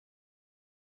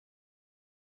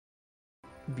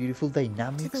beautiful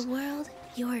dynamics. To the world,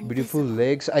 you're Beautiful invisible.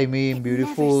 legs. I mean, It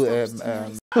beautiful. never stops to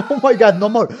notice. Oh my God! No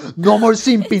more! No more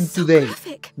simping It's so today.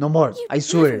 graphic. No more. You I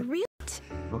swear. never really-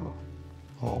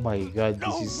 Oh my God!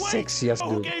 This is sexy as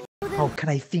dude. How can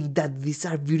I think that these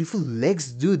are beautiful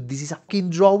legs, dude? This is a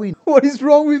fucking drawing. What is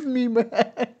wrong with me, man?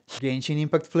 Genshin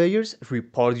Impact players,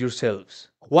 report yourselves.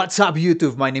 What's up,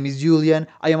 YouTube? My name is Julian.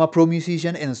 I am a pro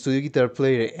musician and studio guitar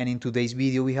player, and in today's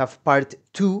video we have part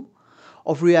 2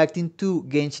 of reacting to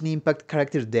Genshin Impact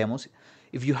character demos.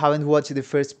 If you haven't watched the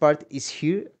first part, it's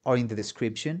here or in the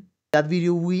description. In that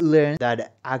video we learned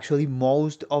that actually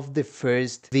most of the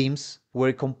first themes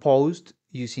were composed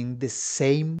using the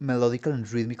same melodical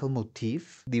and rhythmical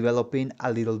motif, developing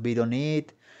a little bit on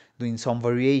it, doing some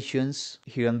variations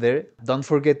here and there. Don't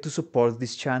forget to support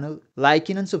this channel.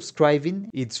 Liking and subscribing,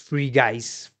 it's free,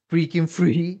 guys. Freaking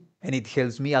free. And it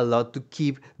helps me a lot to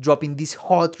keep dropping these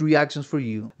hot reactions for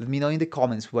you. Let me know in the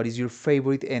comments what is your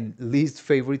favorite and least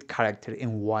favorite character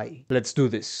and why. Let's do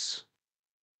this.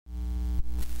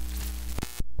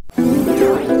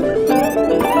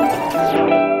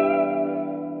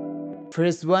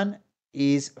 First one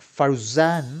is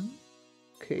Faruzan.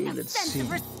 Okay, let's see.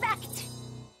 Respect.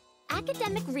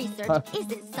 Academic research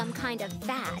isn't some kind of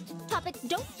fad. Topics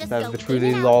don't just That's go the really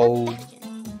in and low out of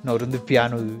fashion. note on the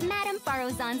piano. Madame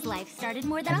Faruzan's life started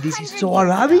more than And 100 this is so years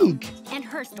ago, Arabic. and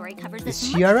her story covers Is as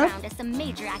she much Arab? ground as some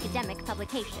major academic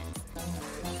publications.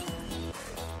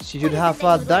 She What should is it have that a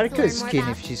you'd like to darker learn more skin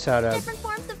about? if she's Arab. Different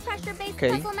forms of pressure-based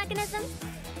Okay. puzzle mechanisms,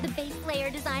 the base layer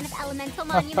design of elemental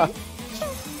monuments.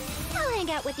 Sure, I'll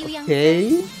hang out with you, young.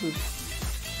 Okay.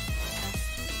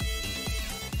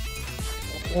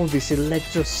 Oh, these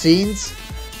electro scenes.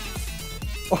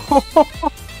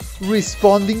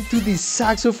 Responding to the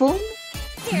saxophone.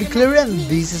 To be clear, and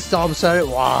these stops are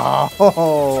wow.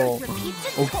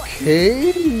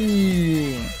 Okay.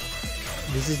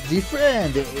 This is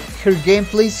different. Her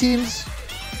gameplay seems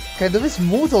kind of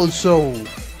smooth also.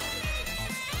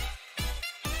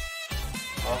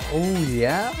 Oh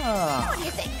yeah. What do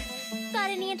you think? Got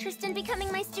any interest in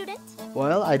becoming my student?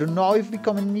 Well, I don't know if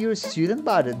becoming your student,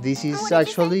 but this is what did you say?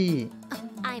 actually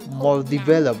I'm more old now,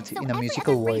 developed so in a every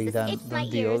musical other way phrase than escapes my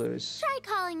the ears. others. Try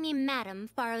calling me Madam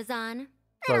Faruzan.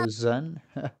 Frozen.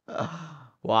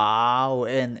 Wow,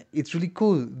 and it's really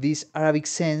cool. This Arabic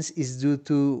sense is due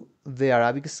to the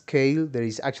Arabic scale. There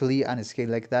is actually a scale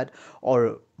like that,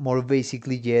 or more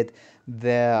basically yet,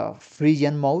 the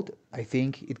Phrygian mode. I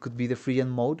think it could be the Phrygian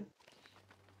mode.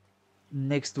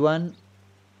 Next one.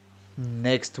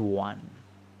 Next one.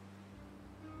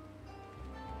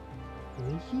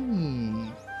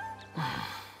 Wee.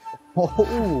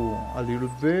 Oh, a little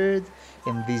bird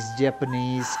and this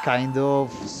Japanese kind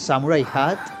of samurai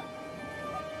hat.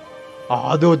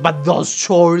 Oh, dude, but those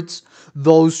shorts,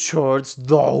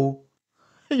 though.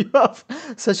 You have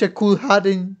such a cool hat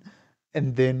and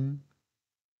then,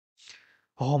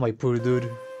 oh my poor dude.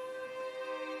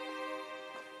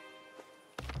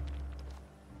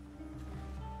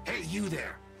 Hey, you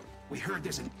there! We heard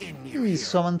there's an inn near He's here.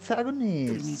 some They need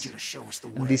antagonists. you to show us the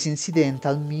And way. this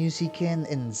incidental music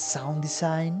and sound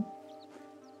design.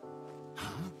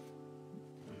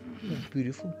 A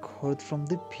beautiful chord from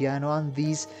the piano and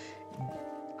this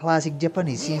classic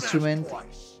Japanese instrument,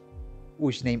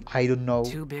 which name I don't know.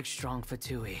 Two big strong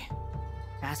Fatui,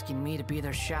 asking me to be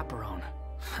their chaperone.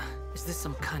 Is this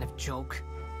some kind of joke?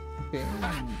 Okay.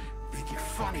 Think you're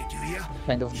funny, do you?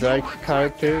 Kind of dark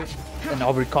character and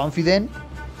overconfident.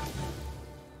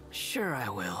 Sure I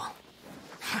will.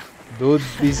 Dude,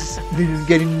 this is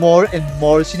getting more and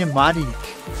more cinematic.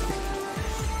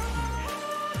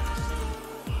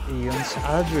 Aeon's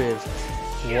Adrift,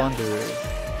 Wanderer.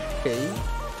 Okay.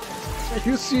 Are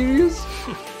you serious?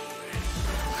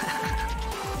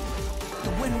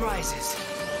 The wind rises.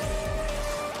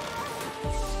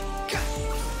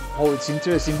 Oh, it's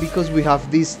interesting because we have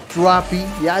this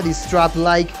this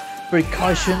trap-like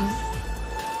percussion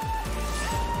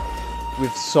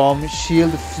with some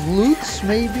shield flutes,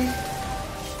 maybe?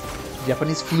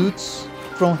 Japanese flutes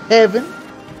from heaven.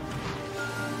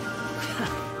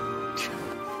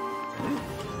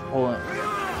 Oh,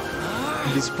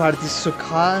 this part is so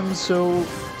calm, so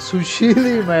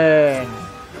chilly, man.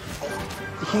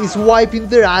 He's wiping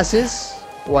their asses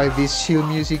while this chill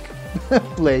music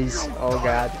plays. Oh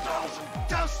god.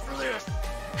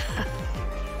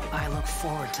 I look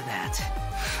forward to that.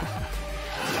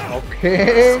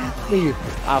 Okay.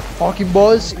 A fucking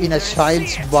boss in a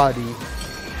child's body.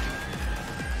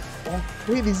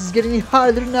 Okay, this is getting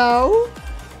harder now.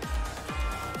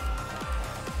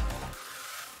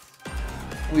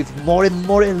 With more and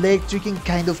more electric and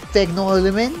kind of techno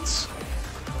elements.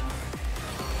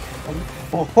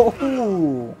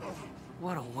 Oh!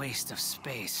 What a waste of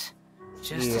space.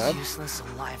 Just Yep. as useless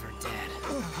alive or dead.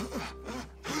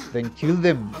 Then kill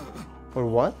them. Or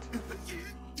what?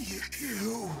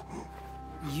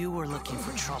 You were looking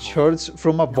for trouble. Shorts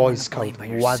from a No Boy one to Scout. blame but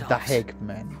What the yourselves. heck,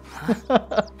 man?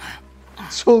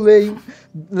 So lame.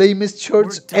 Lamest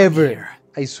shorts We're done ever. here.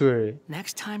 I swear.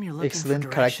 Next time you're looking Excellent for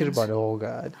character, directions, but oh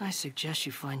god. I suggest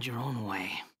you find your own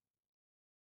way.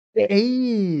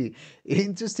 Hey,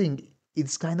 interesting.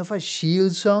 It's kind of a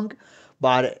shield song,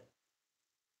 but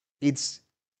it's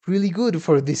really good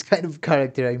for this kind of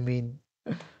character. I mean,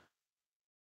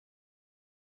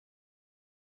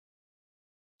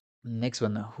 next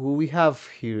one. Who we have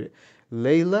here?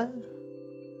 Layla.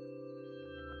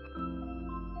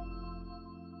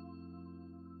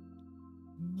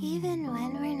 Even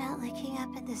when we're not looking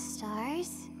up at the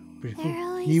stars, Beautiful they're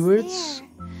always keywords. there.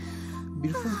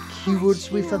 Beautiful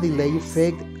keywords with a delay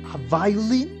effect, a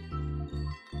violin,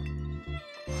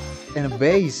 and a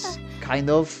bass. Kind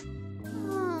of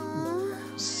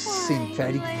Aw,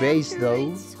 synthetic why do I bass, have to though.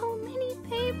 write so many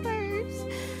papers?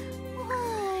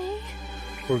 Why?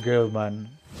 Poor girl, man.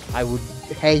 I would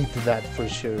hate that for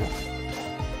sure.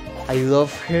 I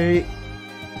love her.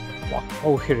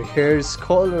 Wow, her hair's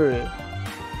color.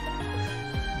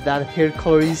 That hair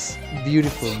color is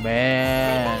beautiful,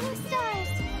 man. Stars.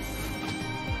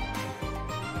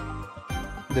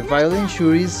 The violin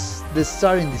sure is the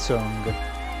star in the song.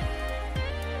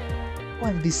 Oh,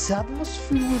 and this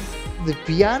atmosphere with the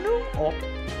piano? Oh,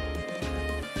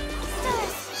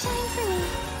 Stars, shine for me.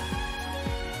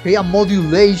 hey, a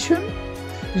modulation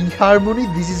in harmony.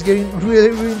 This is getting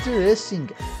really, really interesting.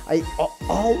 And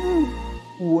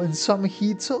some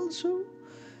hits also.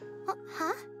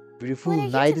 Huh? Beautiful What are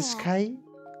you night doing? sky.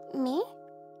 Me?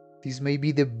 This may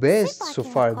be the best so Sleepwalking,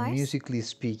 of far, course. musically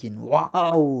speaking.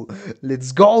 Wow!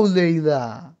 Let's go,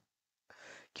 Layla!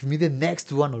 Give me the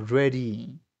next one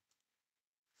already.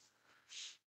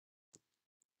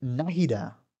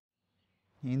 Nahida.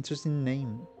 Interesting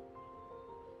name.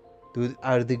 Dude,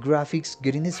 are the graphics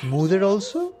getting smoother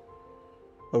also?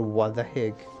 Or what the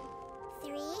heck?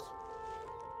 3, 2.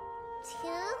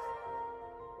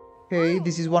 Hey,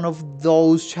 this is one of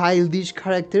those childish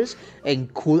characters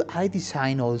and cool eye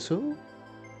design also.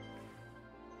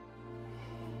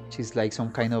 She's like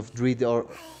some kind of druid or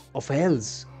of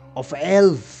elf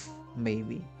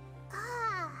maybe.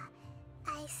 Ah,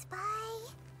 I spy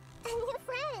a new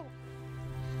friend.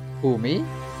 Who, me?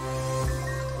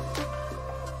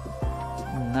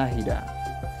 Nahida.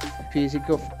 Physic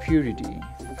of purity.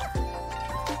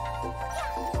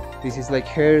 This is like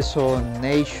her, so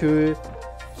nature,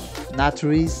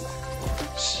 naturist,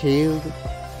 shield,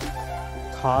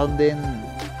 calden,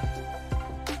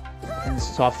 and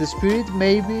soft spirit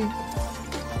maybe.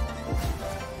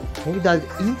 Hey, that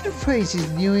interface is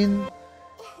new in,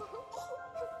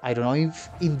 I don't know if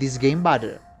in this game,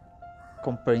 but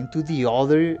comparing to the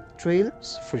other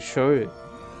trailers, for sure.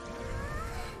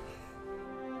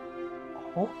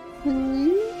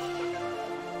 Okay.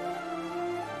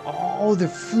 Oh, the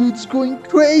flute's going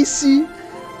crazy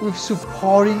with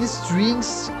supporting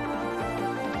strings.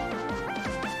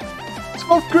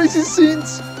 Some crazy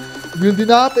scenes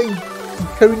building up and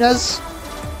carrying us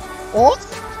on.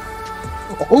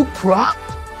 Oh crap!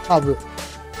 I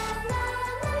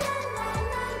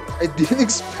didn't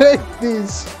expect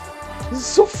this. This is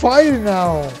so fire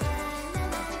now.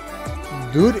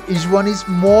 Dude, each one is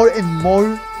more and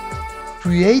more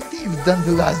creative than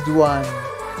the last one.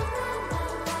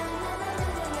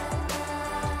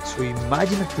 So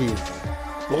imaginative.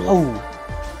 Whoa.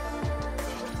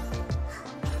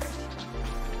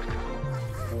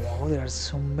 Wow, there are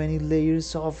so many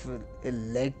layers of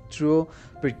electro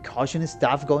percussion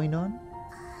stuff going on.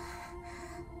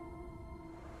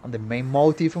 And the main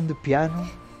motif from the piano.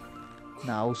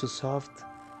 Now so soft.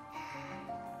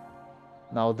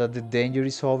 Now that the danger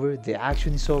is over, the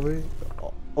action is over.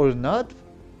 Or not?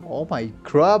 Oh my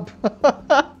crap.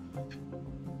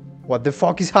 What the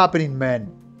fuck is happening,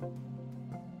 man?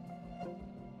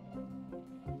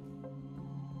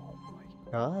 Oh my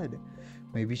god.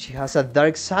 Maybe she has a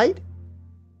dark side?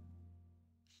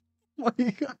 Oh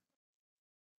my god.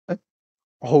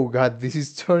 Oh god, this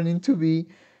is turning to be...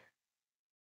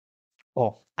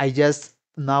 Oh,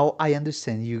 now I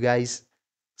understand you guys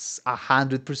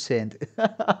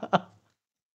 100%.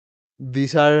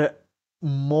 These are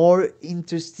more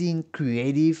interesting,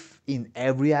 creative in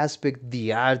every aspect,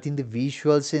 the art, in the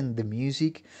visuals and the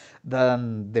music,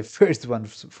 than the first one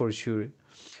for sure.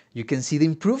 You can see the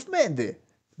improvement,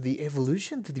 the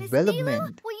evolution, the Miss development.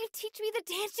 Nilu, will you teach me the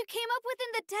dance you came up with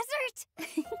in the desert?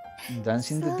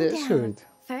 Dance in the Slow desert. Down.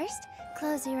 First,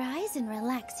 close your eyes and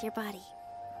relax your body.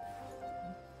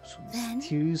 So Then,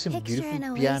 mysterious and picture beautiful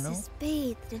an piano. oasis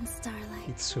bathed in starlight.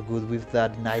 It's so good with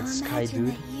that night Now sky, imagine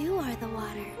dude. that you are the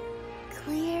water,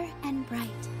 clear and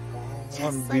bright. Just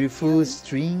And like beautiful Billy.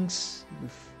 strings,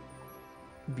 with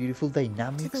beautiful To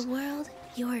dynamics, the world,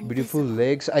 you're beautiful invisible.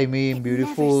 legs. I mean, It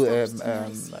beautiful never stops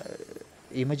to notice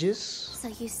images. So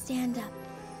you stand up,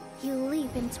 you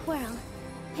leap and twirl,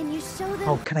 and you show them.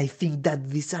 How can I think that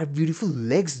these are beautiful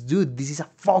legs, dude? This is a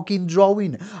fucking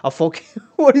drawing. A fucking.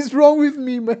 What is wrong with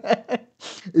me, man?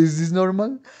 Is this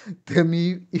normal? Tell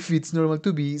me if it's normal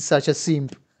to be such a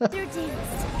simp. Their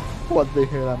dance. What the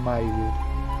hell am I,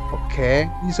 dude? Okay,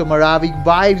 some Arabic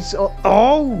vibes.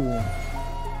 Oh!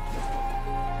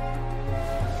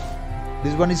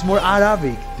 This one is more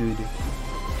Arabic, dude.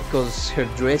 Because her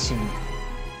dressing.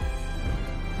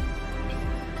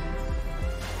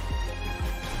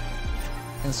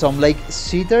 And some like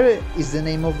sitar is the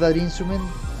name of that instrument,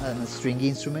 a string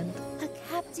instrument. A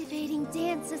captivating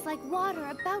dance is like water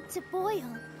about to boil.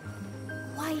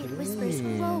 Quiet whispers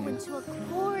flow into a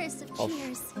chorus of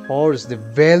cheers. Of course, the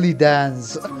belly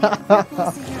dance. To make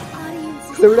ripples in your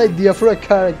audience's Clever heart, idea for a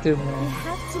character, you man.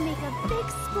 have to make a big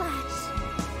splash.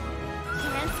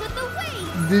 Dance with the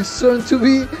waves. This turned to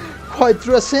be quite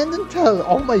transcendental.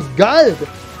 Oh my god!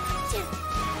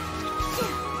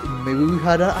 Maybe we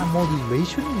had a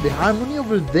modulation in the harmony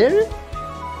over there?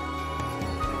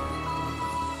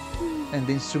 And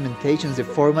the instrumentations, the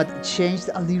format changed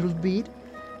a little bit.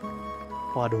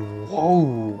 But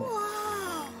whoa!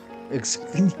 Wow.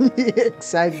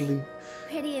 Exactly.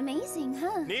 Pretty amazing,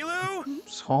 huh? Nilu,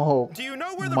 So do you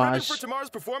know where the ribbon for much tomorrow's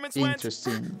performance went?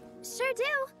 interesting. Sure do.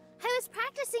 I was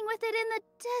practicing with it in the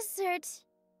desert.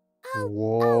 I'll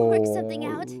Whoa. work something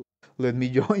out. Let me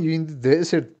join you in the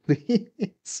desert,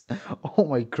 please. Oh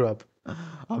my crap.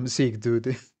 I'm sick,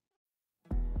 dude.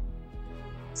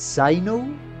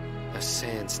 Sino? A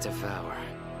sands devour.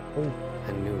 Oh,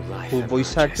 A new life cool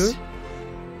voice actor? emerges.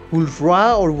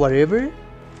 Ulfra or whatever?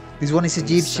 This one is In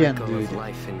the Egyptian, cycle dude. of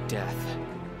life and death.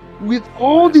 With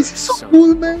oh, this is so sown cool,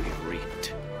 will man. be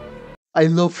reaped. I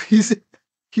love his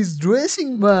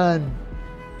dressing, man.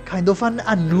 Kind of an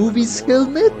Anubis The moral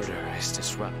helmet. order is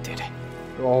disrupted.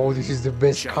 Oh, this is the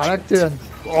best Judgment character, and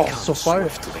oh, comes so far.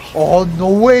 swiftly. Oh,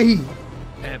 no way!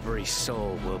 Every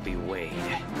soul will be weighed.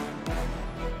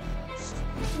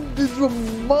 The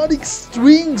dramatic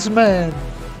strings, man.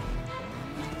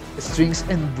 Strings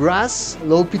and brass,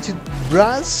 low pitched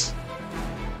brass.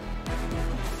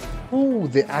 Oh,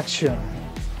 the action.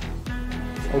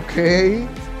 Okay,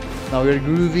 now we're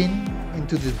grooving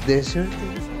into the desert.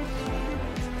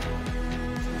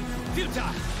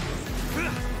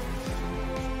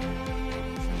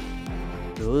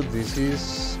 Dude, this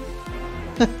is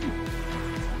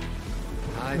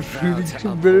I It's vow really to too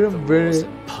uphold very, the rules very-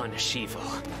 and punish evil.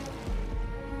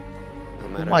 No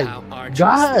matter my how arduous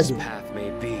God. this path may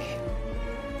be,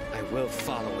 I will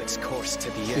follow its course to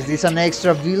the end. Is this an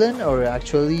extra villain or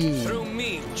actually Through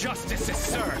me, justice is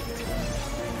served.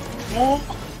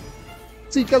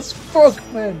 sick as fuck,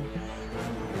 man?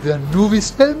 The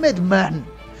Anubis helmet, man.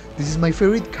 This is my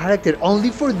favorite character. Only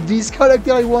for this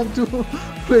character I want to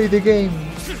play the game.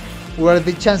 What are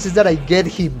the chances that I get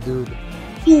him, dude?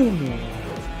 Ooh.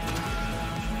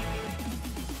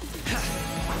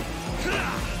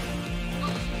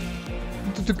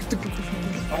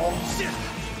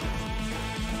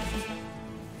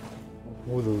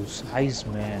 Oh, those eyes,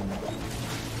 man.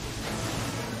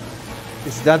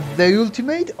 Is that the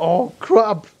ultimate? Oh,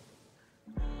 crap.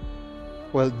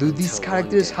 Well, do these Until one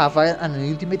characters day, have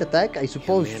an ultimate attack? I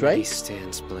suppose, Humanity right?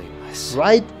 stands blameless,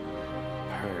 Right?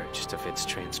 purged of its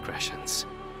transgressions.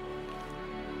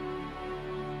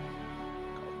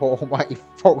 Oh my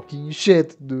fucking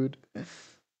shit, dude.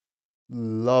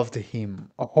 Loved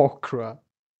him. Oh, crap.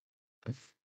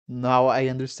 Now I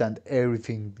understand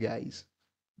everything, guys.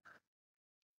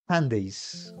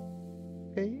 Handays.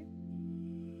 Okay.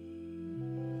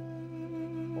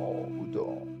 Hold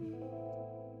on.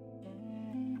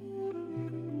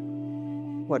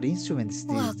 What instrument is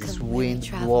this? This Welcome, wind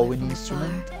traveler blowing from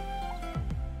instrument? afar.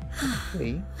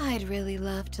 Okay. I'd really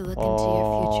love to look into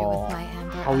your future with my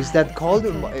amber How is eye that if I called?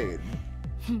 could.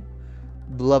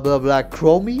 Blah blah blah.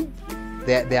 Chromie?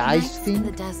 The ice Nights in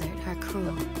the thing? desert are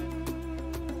cruel.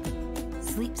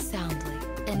 Sleep soundly.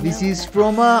 And This know is that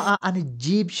from I an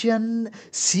Egyptian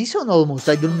season almost.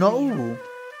 I don't know.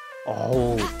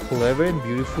 Oh, clever and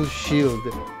beautiful shield.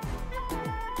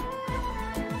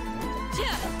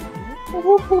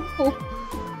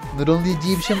 Not only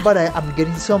Egyptian, but I'm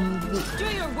getting some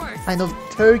kind of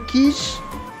Turkish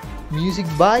music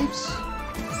vibes.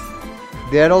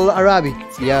 They're all Arabic.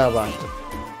 Yeah, but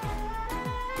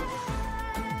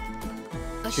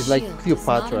she's like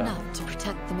Cleopatra. Not enough to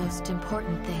protect the most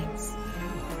important things.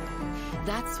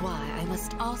 That's why I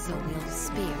must also wield a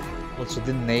spear. Also,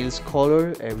 the nails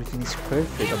color, everything is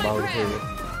perfect about her.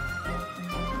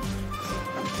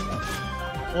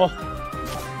 Oh,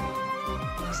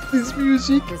 this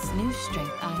music. This new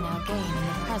strength I now gain in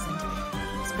the present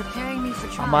is preparing me for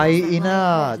trials Am I that in lie a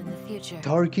ahead in the future.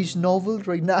 Turkish novel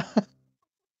right now?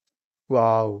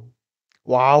 Wow.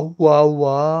 Wow, wow,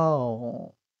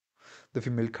 wow. The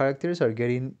female characters are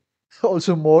getting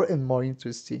also more and more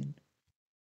interesting.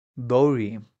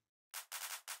 Dory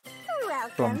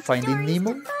from Finding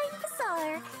Nemo.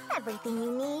 Everything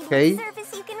you need, Okay.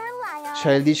 service you can rely on.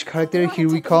 Childish character, here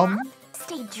we come.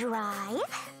 Stay dry.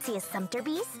 See a sumpter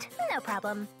beast? No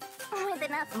problem. With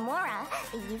enough mora,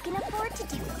 you can afford to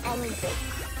do anything.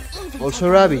 Even Also take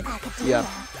on Arabic, academia. yeah.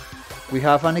 We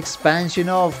have an expansion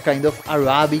of kind of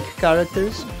Arabic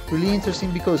characters. Really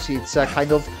interesting because it's a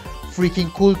kind of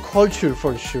freaking cool culture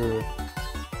for sure.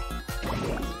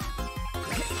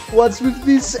 What's with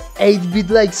this 8-bit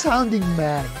like sounding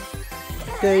man?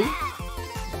 Okay.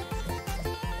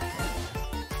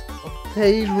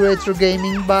 Okay, retro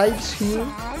gaming vibes here.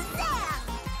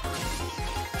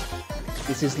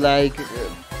 This is like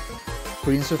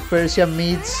Prince of Persia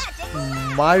meets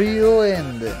Mario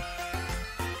and...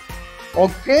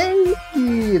 Okay,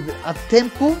 a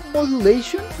tempo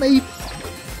modulation maybe?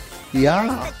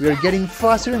 Yeah, we are getting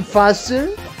faster and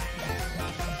faster.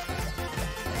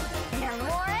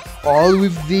 All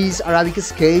with this Arabic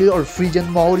scale or Phrygian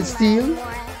mode still.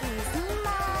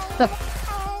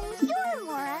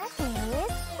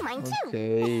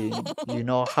 Okay, you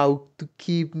know how to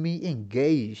keep me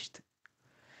engaged.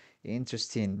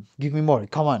 Interesting. Give me more.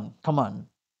 Come on, come on.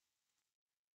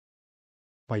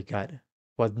 My God.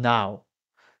 What now?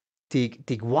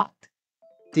 Tig what?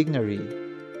 Tignary.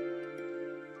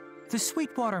 The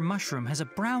sweetwater mushroom has a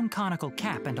brown conical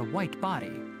cap and a white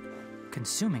body.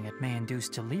 Consuming it may induce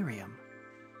delirium.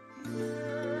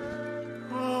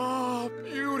 Oh,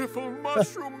 beautiful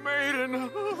mushroom maiden.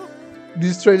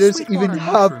 These trailers Sweetwater even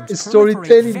have mushrooms storytelling,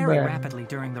 proliferate very man. rapidly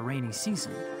during the rainy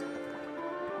season.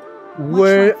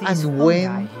 Where Much like these and fungi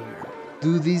when here.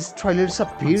 do these trailers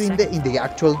appear in the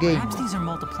actual game? Perhaps these are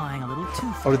multiplying a little too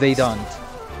fast. Or they don't?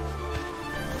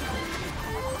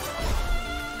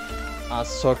 A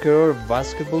soccer or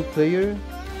basketball player?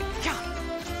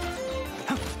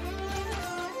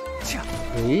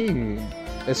 Hey,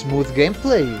 a smooth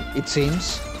gameplay, it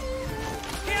seems.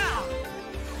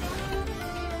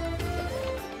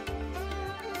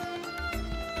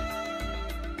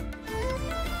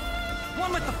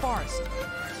 One with the forest.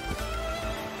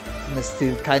 And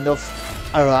still kind of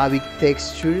Arabic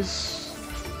textures.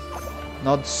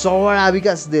 Not so Arabic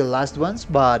as the last ones,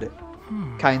 but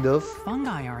kind of.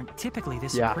 Fungi aren't typically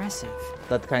this Yeah. aggressive.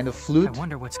 That kind of I flute.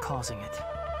 wonder what's causing it.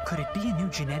 Could it be a new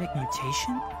genetic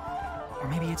mutation? Or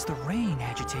maybe it's the rain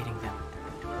agitating them.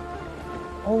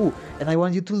 Oh, and I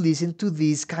want you to listen to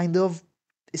these kind of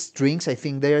strings. I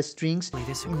think they are strings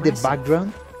This in the aggressive.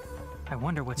 background. I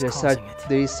wonder what's They start, causing it.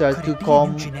 they start Could to it be a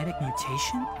come new genetic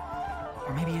mutation?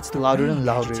 Or maybe it's the louder rain and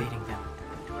louder. agitating them.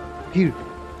 here.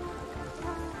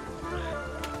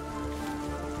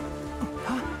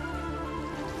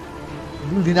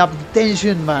 Building up the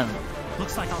tension, man.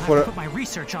 Looks like I'll have For to put my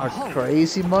research on A hold.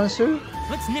 crazy monster.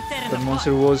 Let's nip that in The the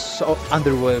monster bud. was so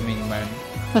underwhelming, man.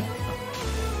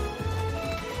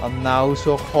 And now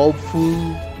so hopeful.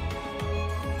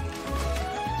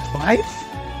 Wife?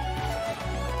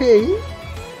 Hey.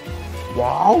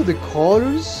 Wow, the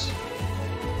colors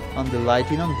and the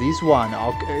lighting on this one.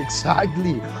 Okay,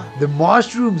 exactly. The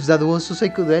mushrooms that was so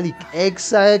psychedelic.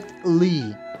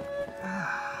 Exactly.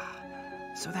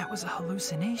 So that was a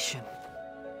hallucination.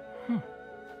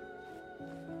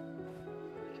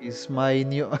 Is my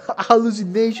new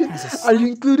hallucination? As a Are you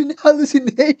including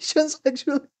hallucinations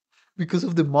actually? Because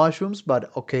of the mushrooms,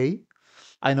 but okay.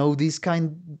 I know this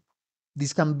can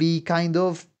be kind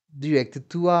of directed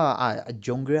to a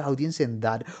younger audience, and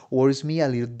that worries me a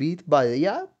little bit. But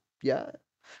yeah,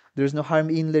 there's no harm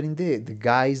in letting the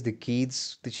guys, the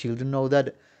kids, the children know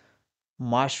that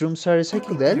mushrooms are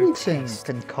psychedelics and taste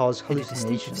can cause And a distinctive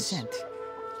hallucinations. scent.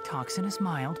 Toxin is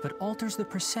mild, but alters the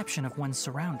perception of one's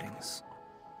surroundings.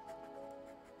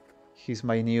 He's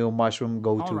my new mushroom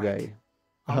go-to All right. guy.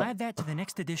 I'll add that to the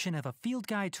next edition of A Field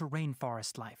Guide to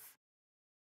Rainforest Life.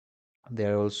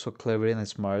 They're also clever and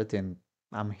smart, and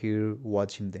I'm here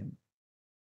watching them.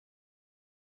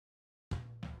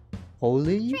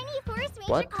 Holy Trainee Forest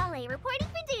Ranger What? Kale reporting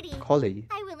for duty. Collie.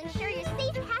 I will ensure your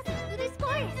safe passage through this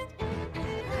forest.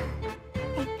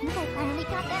 If think I finally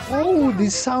got that Oh, line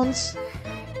this sounds...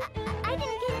 I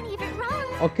didn't get any of it wrong.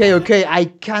 Okay, I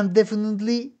can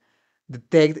definitely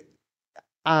detect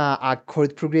a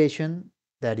chord progression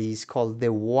that is called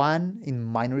the 1 in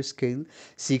minor scale,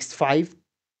 6/5,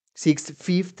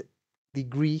 6/5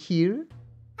 degree here.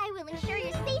 I will ensure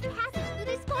your safe passage through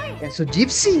this forest. And so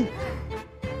gypsy.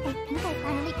 I think I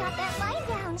finally got that line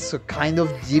down. So kind of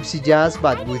gypsy jazz, I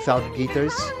but didn't without get anything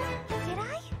guitars. wrong, Did I?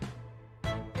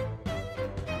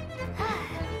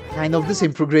 Kind of the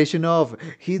same progression of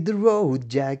hit the road,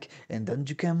 Jack, and don't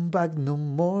you come back no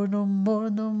more, no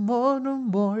more, no more, no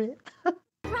more.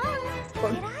 Wrong,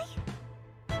 did I?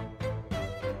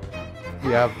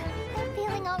 Yeah, I'm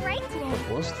feeling alright today. what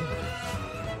was that?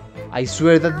 I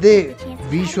swear that the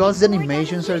visuals, the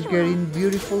animations are getting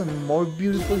beautiful and more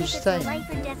beautiful Even if each it's a time. life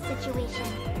or death situation,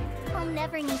 I'll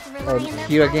never need to rely And on their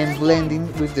here power again blending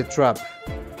with the trap.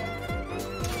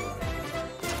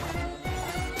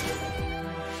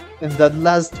 And that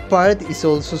last part is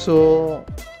also so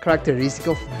characteristic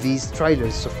of these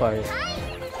trailers so far.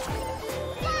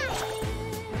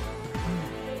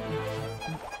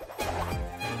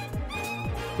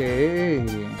 Okay.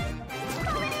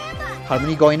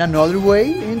 Harmony going another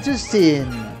way? Interesting.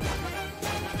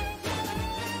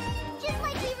 Just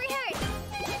like we rehearsed.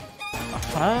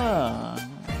 Aha.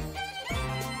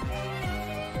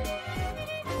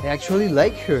 I actually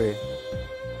like her.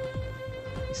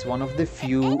 It's one of the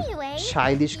few Anyway,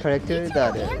 childish characters you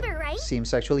that know Amber, right?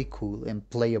 seems actually cool and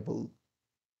playable.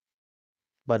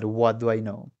 But what do I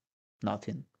know?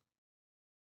 Nothing.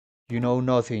 You know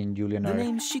nothing, The Julianar.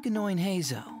 name's Shikanoin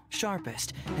Heizo,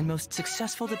 sharpest and most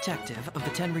successful detective of the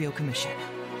Tenryo Commission.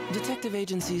 Detective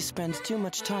agencies spend too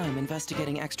much time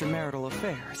investigating extramarital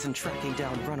affairs and tracking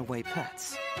down runaway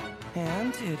pets.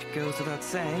 And it goes without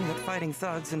saying that fighting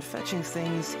thugs and fetching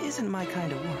things isn't my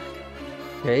kind of work.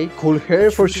 Okay, cool hair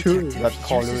for True sure. detective That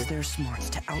color. uses their smarts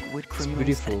to outwit criminals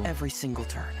beautiful. at every single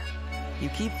turn. You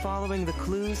keep following the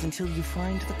clues until you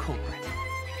find the culprit.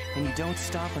 And you don't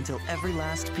stop until every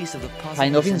last piece of the puzzle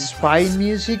Kind of is in inspiring place.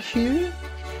 music here.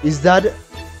 Is that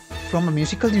from a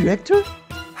musical director?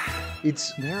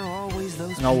 It's There are always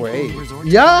those no people way. who resort to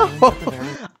Yeah. violence at the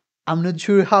very I'm not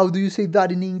sure how do you say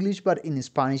that in English, but in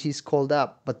Spanish it's called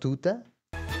a batuta.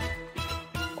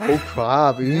 Oh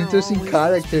crap! There are Interesting always those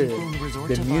character. people who resort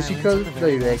The to musical violence at the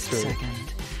very last director.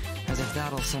 second, as if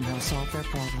that'll somehow solve their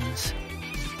problems.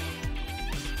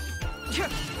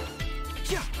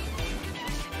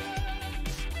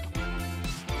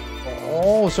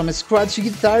 Oh, some scratchy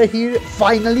guitar here.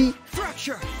 Finally,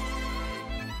 Fracture!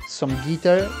 some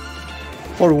guitar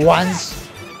for once.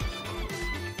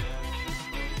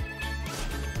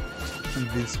 And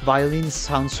this violin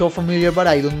sounds so familiar, but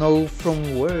I don't know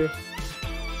from where.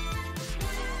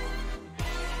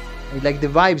 I like the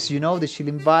vibes, you know, the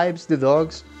chilling vibes, the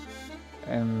dogs,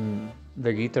 and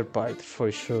the guitar part for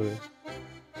sure.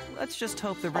 Let's just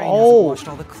hope the rain Oh. hasn't washed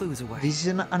all the clues away. This is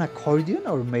an accordion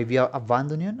or maybe a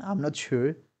bandoneon? I'm not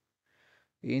sure.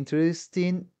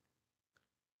 Interesting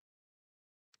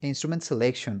instrument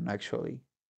selection, actually.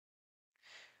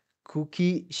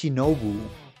 Kuki Shinobu.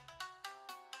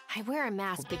 I wear a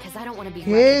mask because I don't want to be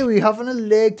Hey, we have an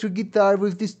electric guitar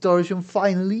with distortion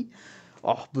finally.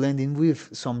 Oh, blending with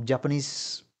some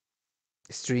Japanese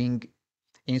string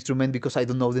instrument because I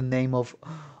don't know the name of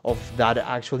that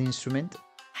actual instrument,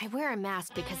 I wear a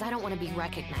mask because I don't want to be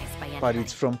recognized by anybody. but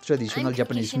it's from traditional I'm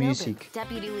Japanese Kuki Shinobu, music.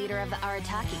 deputy leader of the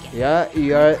Arataki gang. Yeah,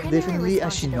 you are Primary definitely a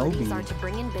responsibilities are shinobi. to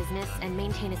bring in business and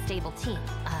maintain a stable team,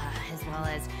 as well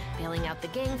as bailing out the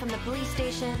gang from the police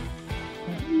station.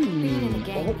 Being in a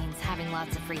gang Oh. means having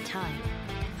lots of free time.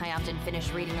 I often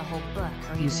finish reading a whole book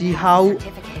or You even see pass a how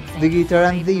certificate exam the guitar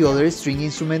and before I the even other know. string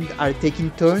instrument are taking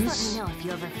Just let me turns. know if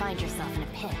you ever find yourself in a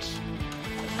pinch.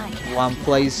 I can One help you.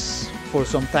 plays for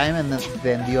some time and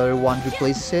then the other one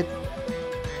replaces it.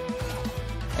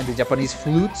 And the Japanese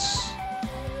flutes.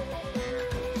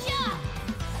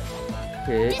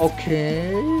 Okay,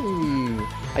 okay.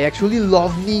 I actually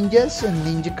love ninjas and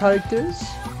ninja characters.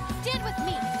 Stand with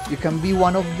me. You can be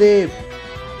one of the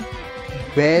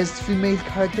best female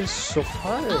characters so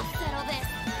far. I'll settle this.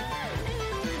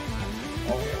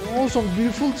 Oh, some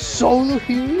beautiful solo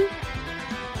here.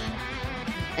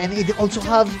 And it also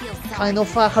have kind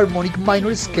of a harmonic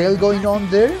minor scale going on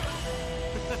there.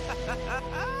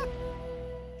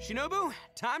 Shinobu,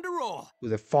 time to roll. Who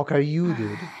the fuck are you,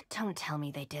 dude? Don't tell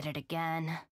me they did it again.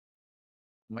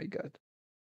 Oh my god.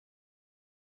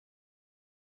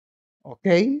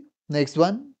 Okay, next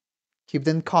one. Keep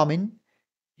them coming.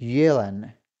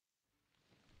 Yelan.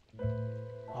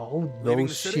 Oh, Leaving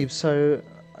the those city? ships are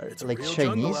It's a like real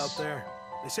jungle out Chinese. there.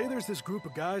 They say there's this group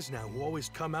of guys now who always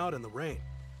come out in the rain,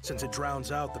 since it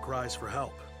drowns out the cries for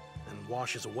help and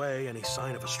washes away any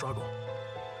sign of a struggle.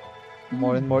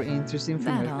 More and more interesting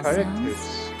female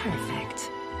characters. Perfect.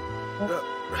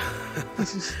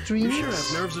 This is You strings sure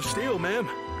have nerves of steel, ma'am.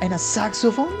 and a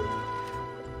saxophone.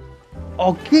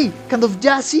 Okay, kind of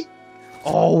jazzy.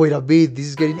 Oh, wait a bit, this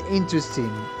is getting interesting.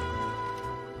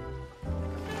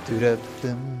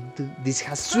 This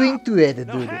has swing to it,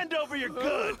 Now dude. hand over your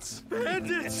goods.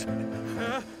 Bandits!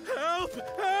 Help!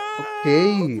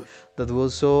 Okay, that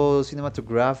was so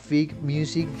cinematographic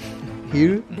music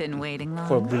here Been waiting long.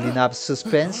 for building up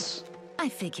suspense. I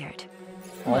figured.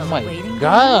 Oh Well, my the waiting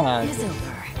god! game is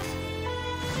over.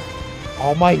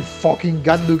 Oh my fucking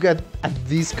god, look at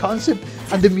this concept.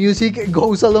 And the music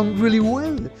goes along really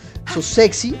well. So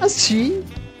sexy as she.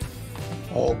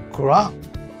 Oh crap.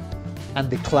 And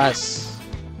the class.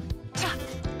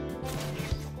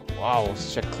 Wow,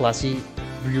 such a classy,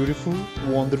 beautiful,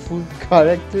 wonderful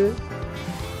character.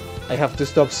 I have to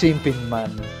stop simping, man.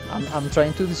 I'm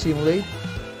trying to dissimulate.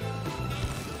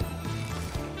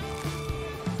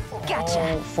 Gotcha.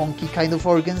 Oh, funky kind of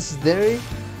organs there.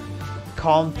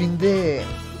 Comping the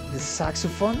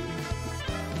saxophone.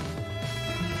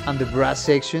 And the brass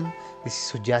section. This is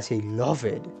so jazzy, I love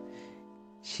it.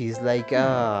 She's like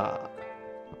a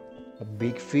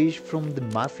big fish from the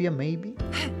mafia, maybe?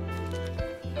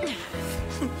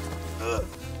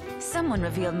 Someone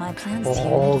revealed my plans to you.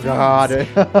 Oh in god.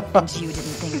 advance, and you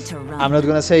didn't think to run. I'm not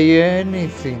gonna say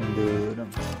anything, dude.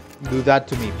 Do that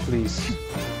to me, please.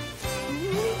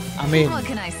 I mean, What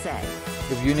can I say?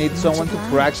 if you need someone to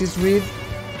practice with,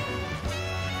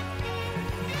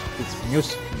 it's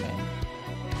music, man.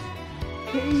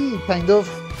 Hey, kind of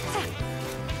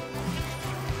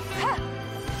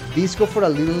disco for a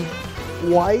little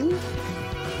while.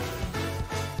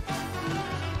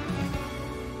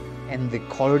 And the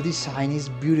color design is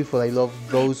beautiful. I love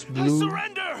those blue,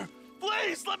 Surrender!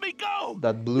 Please let me go!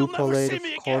 that blue You'll never palette see of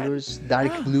me again. colors,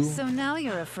 dark blue. So now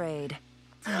you're afraid.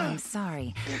 Oh, I'm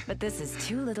sorry, but this is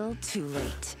too little, too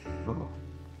late.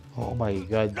 Oh my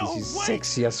god, this No, is wait!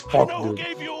 sexy as I fuck, know who dude.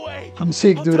 gave you away. I'm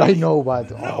sick, I'll dude, tell I you. know,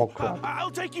 but No, oh crap.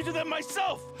 I'll take you to them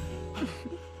myself.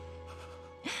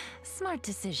 Smart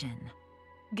decision.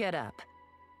 Get up.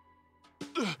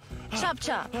 Chop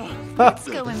chop. Let's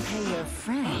go and pay your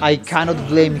friend. I cannot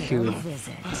blame him. a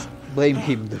visit. Blame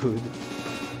him, dude.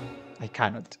 I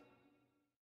cannot.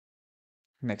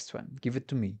 Next one, give it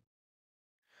to me.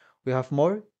 We have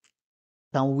more?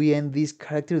 Can we end these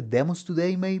character demos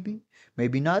today, maybe?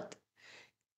 Maybe not?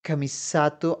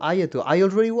 Kamisato Ayato. I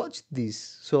already watched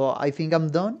this, so I think I'm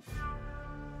done.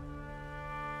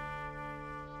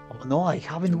 Oh no, I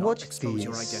haven't Do not watched expose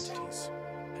your this. identities,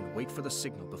 and wait for the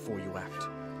signal before you act.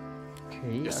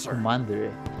 Okay, Yes, a sir.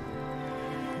 commander.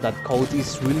 That coat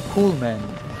is really cool, man.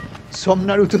 Some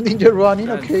Naruto ninja running,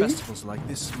 And okay? festivals like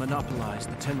this monopolize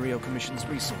the Tenryou Commission's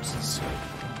resources.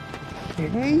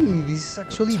 Hey, this is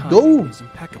actually Timing dope. is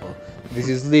impeccable. This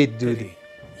is lit, dude. Pity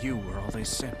you were all they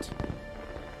sent.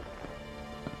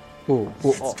 Oh,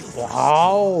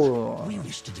 wow!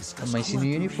 Amazing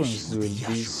uniforms, dude.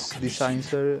 These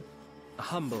designs are. A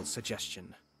humble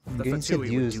suggestion. I'm The getting Fatui would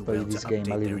seduced do by well this to game a update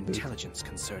their little bit. intelligence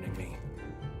concerning me.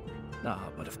 Ah,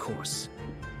 but of course,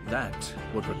 that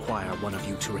would require one of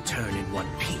you to return in one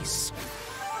piece.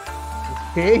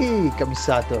 Hey,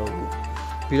 Kamisato.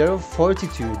 Pillar of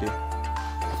Fortitude.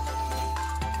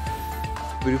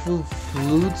 Beautiful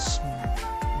flutes,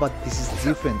 but this is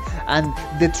different. And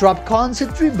the trap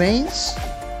concept remains.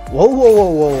 Whoa, whoa,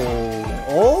 whoa, whoa.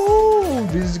 Oh,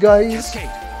 this guy is. Cascade!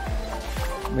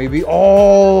 Maybe.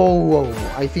 Oh, whoa.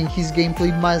 I think his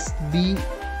gameplay must be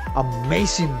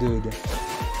amazing, dude.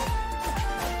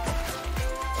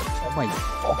 Oh my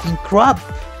fucking crap.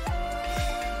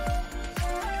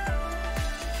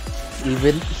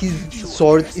 Even his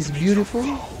sword is beautiful.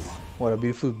 What a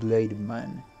beautiful blade,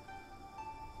 man.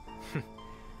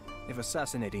 If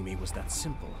assassinating me was that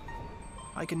simple,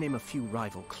 I can name a few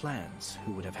rival clans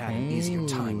who would have had an easier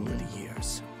time over the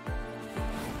years.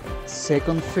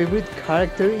 Second favorite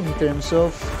character in terms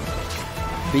of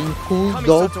being cool,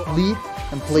 dope, lit,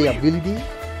 and playability.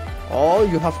 Oh,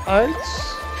 you have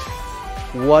arts,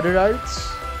 water arts,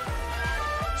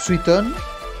 Suiton.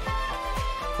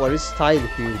 What is style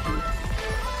here, dude?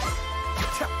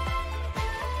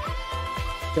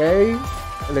 Okay,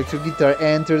 electric guitar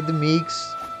entered the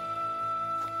mix.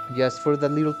 Just for that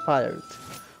little part,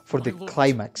 for the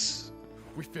climax.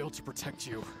 We failed to protect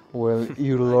you. Well,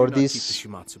 your I do lord not keep the is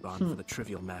Shumatsuban for the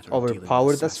trivial matter of dealing with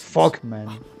overpowered as assassins. fuck,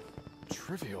 man.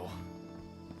 Trivial.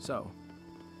 So,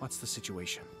 what's the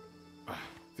situation?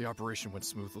 The operation went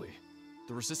smoothly.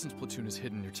 The resistance platoon is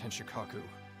hidden near Tenshikaku.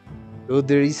 So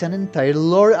there is an entire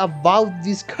lore about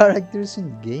these characters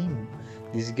in game.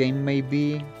 This game may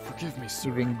be Forgive me, sir,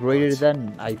 even greater but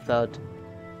than I thought.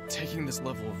 taking this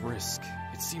level of risk,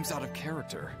 it seems out of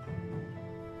character.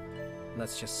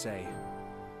 Let's just say,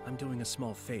 I'm doing a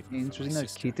small favor for my Interesting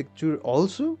sister. architecture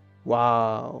also.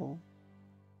 Wow.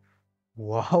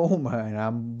 Wow, man,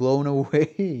 I'm blown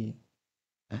away.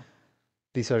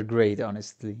 These are great,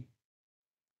 honestly.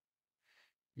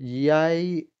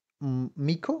 Yai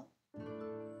Miko?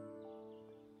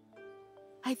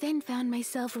 I then found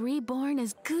myself reborn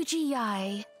as Guji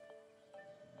Yai,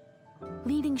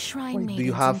 leading shrine Why maidens do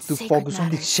you have in to sacred focus on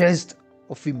the matters, chest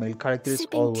of female characters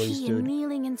sipping always, tea and dude?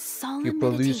 kneeling in solemn Your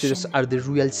producers meditation, are the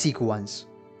real sick ones.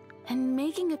 and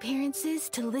making appearances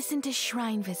to listen to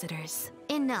shrine visitors.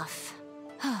 Enough.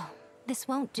 Oh, this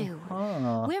won't do.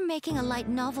 Ah. We're making a light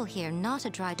novel here, not a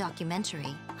dry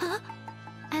documentary. Huh?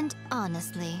 And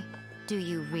honestly, do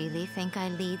you really think I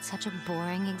lead such a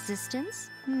boring existence?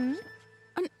 Hmm?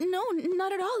 No,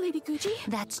 not at all, Lady Guji.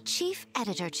 That's chief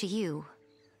editor to you.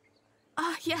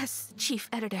 Ah, yes, chief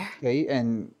editor. Okay,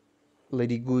 and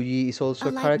Lady Guji is also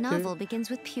a light character. novel begins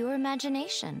with pure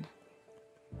imagination.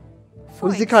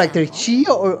 Who's the character? She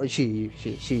or she?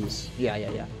 She is. Yeah.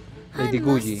 Lady I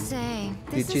Guji. must say,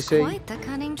 Did this she is say? quite the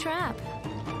cunning trap.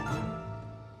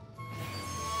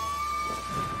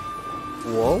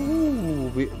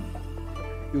 Whoa,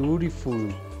 beautiful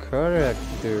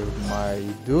character, my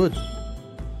dude.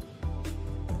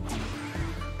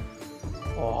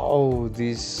 Oh,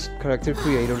 these character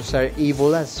creators are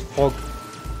evil as fuck.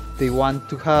 They want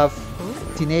to have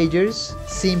teenagers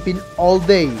simping all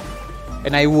day,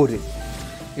 and I wouldn't.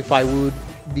 If I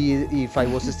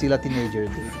was still a teenager,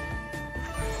 dude.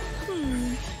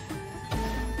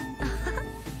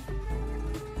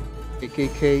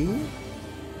 AKK.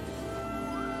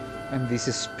 And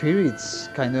these spirits,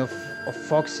 kind of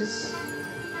foxes.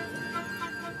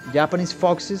 Japanese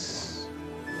foxes.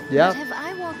 Yeah. But have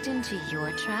I walked into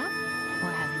your trap? Or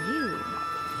have you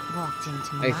walked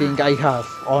into mine? I think I have,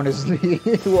 honestly,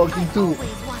 walked into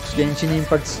Genshin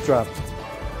Impact's trap.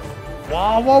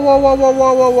 Wow.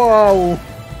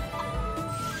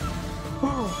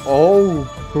 Oh,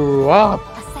 crap.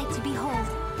 A sight to behold.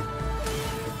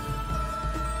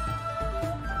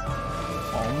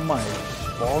 Oh my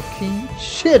fucking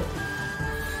shit.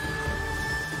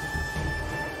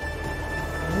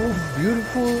 Oh,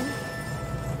 beautiful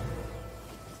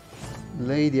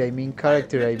lady, I mean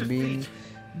character, I mean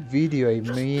video, I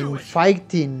mean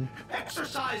fighting.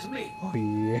 Exercise me. Oh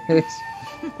yes.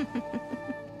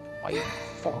 My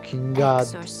fucking god.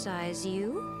 Exorcise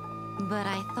you? But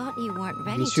I thought you weren't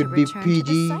ready This to should be return to the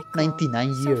PG cycle.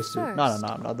 99 So years. No, first,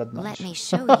 not that much. let me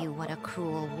show you what a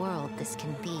cruel world this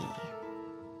can be.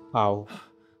 How?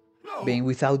 Being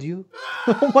without you?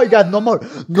 Oh my god, no more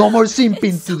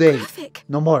simping It's so today. graphic.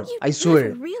 No more, You'd I swear.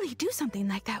 never really do something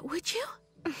like that, would you?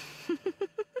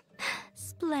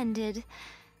 Splendid.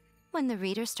 When the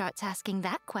reader starts asking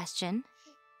that question,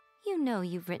 you know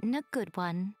you've written a good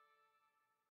one.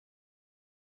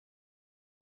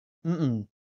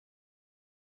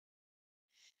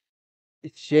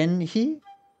 Shenhi?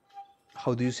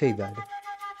 How do you say that?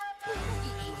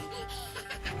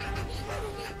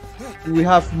 We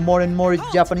have more and more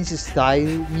Japanese style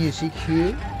music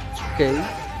here. Okay.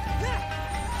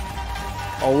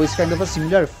 Always kind of a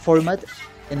similar format.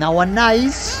 And now a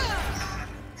nice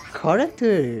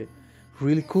character.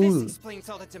 Really cool. This explains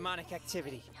all the demonic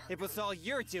activity. It was all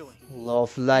you're doing.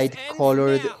 Love light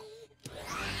colored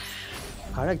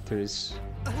characters.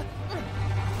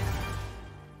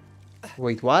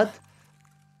 Wait, what?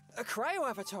 A cryo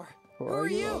avatar. Who Who are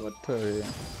you? Avatar.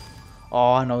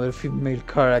 Oh, another female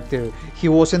character. He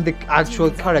wasn't the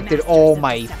actual character. Oh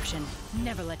my.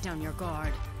 Never let down your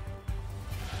guard.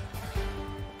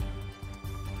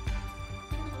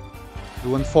 You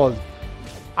won't fall.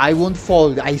 I won't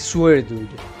fall. I swear, dude.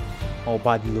 Oh,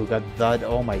 but look at that.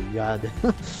 Oh my god.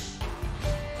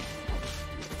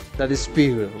 That is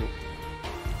spear.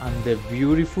 And the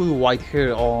beautiful white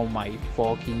hair. Oh my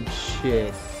fucking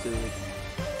shit, dude.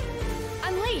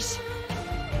 Unleash!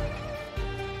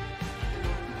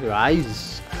 Your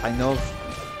eyes kind of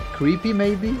creepy,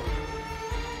 maybe?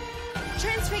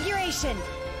 Transfiguration!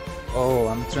 Oh,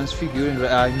 I'm transfiguring.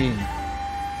 I mean.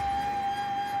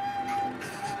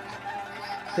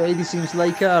 Okay, this seems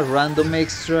like a random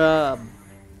extra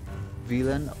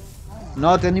villain.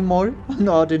 Not anymore.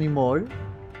 Not anymore.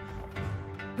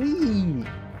 Hey,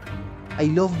 I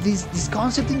love this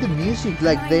concept in the music.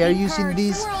 Like they are using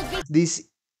these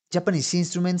Japanese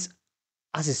instruments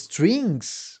as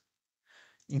strings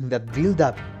in that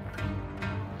build-up.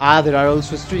 Ah, there are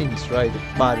also strings, right?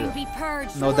 But Be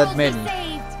purged, not that world be many.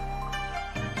 saved.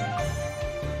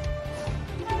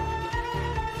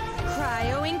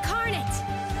 Cryo incarnate.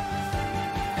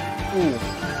 Ooh,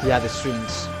 yeah, the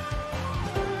strings.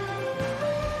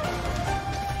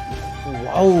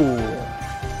 Wow,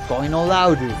 going all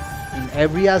out in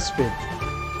every aspect.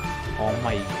 Oh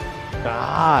my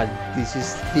god, this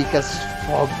is thick as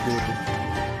fuck, dude.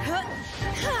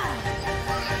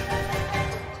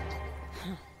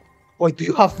 Why do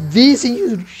you have this in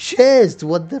your chest?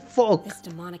 What the fuck? This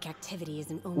demonic activity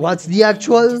is an What's the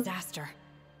actual disaster.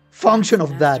 function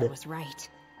of that? Was right.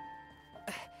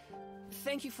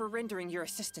 Thank you for rendering your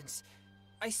assistance.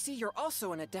 I see you're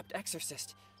also an adept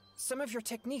exorcist. Some of your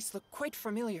techniques look quite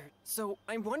familiar, so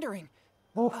I'm wondering...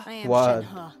 I am what?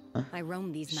 Shenhe. I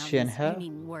roam these mountains. Shenhe? You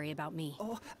needn't worry about me.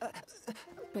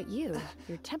 But your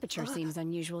temperature seems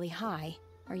unusually high.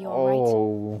 Are you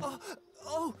alright?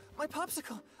 Oh, my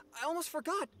popsicle! I almost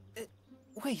forgot.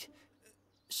 Wait,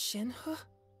 Shenhe?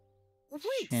 Wait,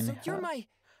 so Shenhe? you're my...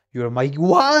 You're my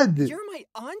what? You're my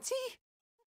auntie?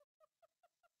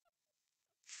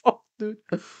 Fuck, dude.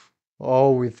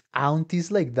 Oh, with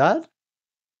aunties like that?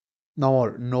 No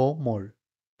more, no more.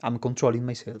 I'm controlling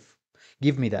myself.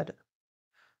 Give me that.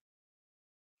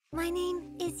 My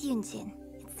name is Yunjin.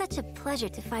 It's such a pleasure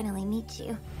to finally meet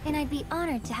you, and I'd be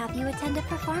honored to have you attend a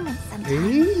performance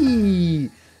sometime. Hey,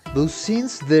 those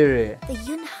scenes there. The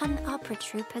Yunhan Opera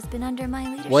Troupe has been under my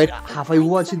leadership. Wait, for have I quite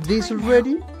watched some this time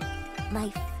already? now.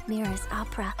 Life mirrors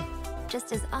opera,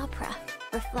 just as opera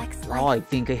reflects life. Oh, I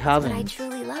think I It's what I haven't.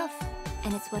 truly love,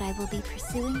 and it's what I will be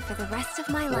pursuing for the rest of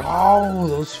my life. Wow,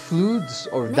 those flutes,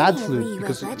 or Many that of flute, Liyue's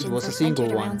because it legends was a are single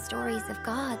centered around one. stories of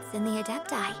gods and the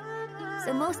Adepti.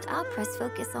 So most operas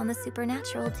focus on the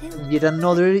supernatural too. Yet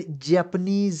another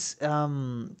Japanese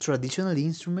traditional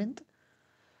instrument.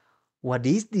 What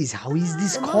is this? How is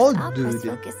this So most called, operas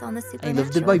dude? focus on the I love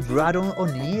the supernatural vibrato on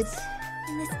it.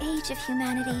 In this age of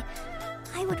humanity,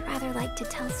 I would rather like to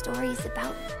tell stories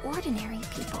about ordinary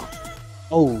people.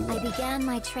 Oh, I began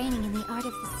my training in the art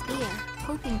of the spear,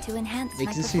 hoping to enhance my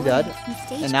makes you see that. performance in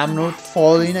stage And I'm not combat.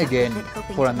 falling On top of again it,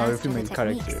 hoping for to another master the female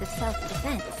techniques character. of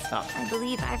self-defense. Ah. I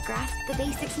believe I've grasped the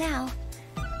basics now.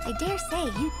 I dare say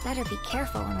you'd better be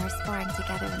careful when we're sparring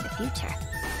together in the future.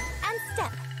 And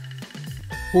step.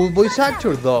 Cool voice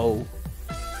actor though.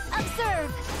 Observe.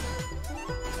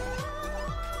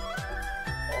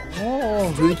 Oh,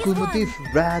 really cool motif.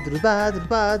 Bad, bad,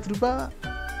 bad, bad.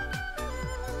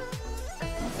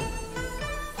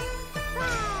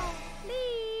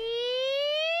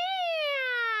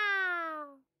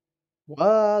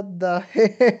 What the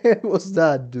heck was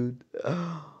that, dude?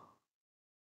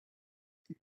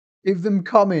 Keep them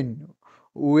coming.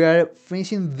 We are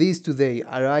finishing this today.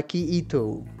 Araki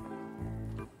Ito.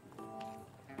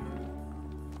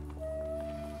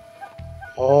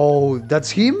 Oh, that's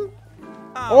him?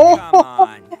 Oh, come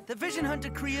on. The Vision Hunt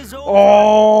decree is over.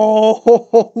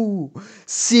 Oh,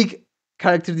 sick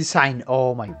character design.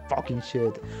 Oh my fucking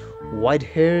shit. White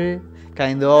hair,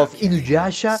 kind of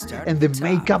Inuyasha, and the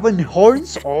makeup and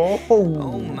horns.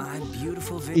 Oh, my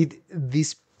beautiful Vision.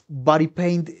 This body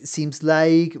paint seems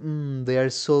like they are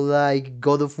so like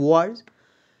God of War.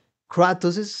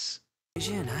 Kratos's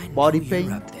body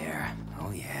paint. Up there.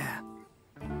 Oh yeah.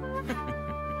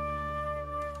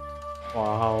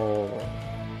 Wow.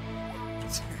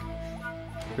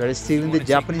 We're still in the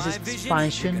Japanese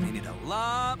expansion. Need a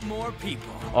lot more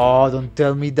people. Oh, don't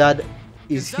tell me that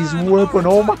is his weapon.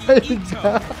 Oh my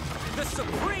god. The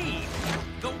Supreme,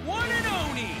 the one and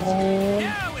only. Oh,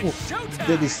 Now it's showtime.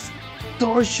 the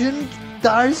distortion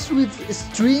guitars with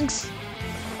strings.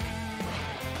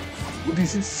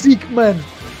 This is sick, man.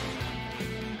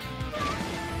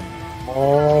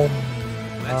 Oh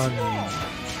man.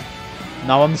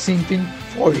 Now I'm thinking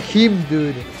for him,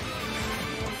 dude.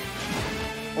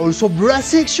 Also brass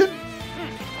section.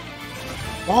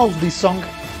 Wow, this song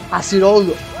has it all.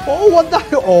 Oh, what the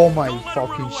hell? Oh my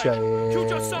fucking shit.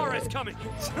 Kujosaurus coming.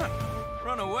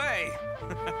 Run away.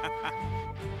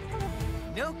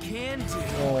 No can do.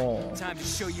 Oh. Time to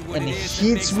show you what And it is.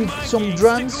 hits with some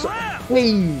drums.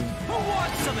 Hey. Who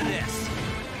wants some of this?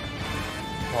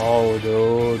 Oh,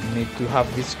 dude, need to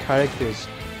have these characters.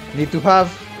 Need to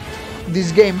have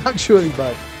this game actually,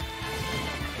 but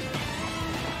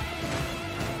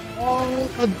oh,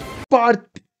 a part.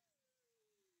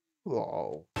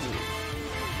 Wow.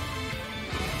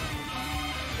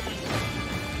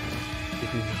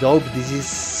 This is dope. This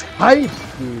is hype,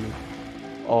 dude.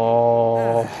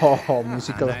 Oh,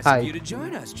 musical Nice of you hype. to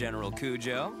join us, General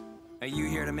Cujo. Are you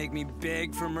here to make me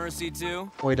beg for mercy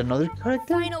too? Wait, another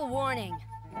character? Final warning.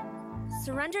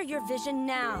 Surrender your vision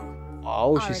now,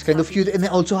 Oh, she's kind of cute, and I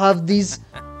also have this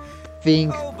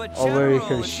thing over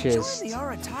her chest.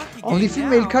 Only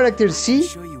female characters, see?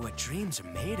 Show you what dreams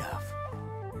are made of.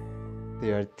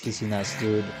 They are teasing us,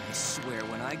 dude. I swear,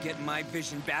 when I get my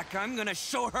vision back, I'm gonna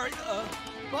show her.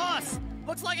 Boss,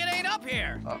 looks like it ain't up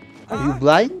here. Are you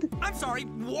blind? I'm sorry.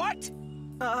 What?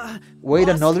 Wait,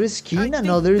 boss, another skin,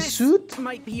 another this suit?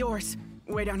 Might be yours.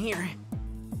 Way down here.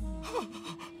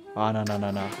 Oh,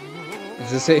 no.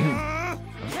 It's the same.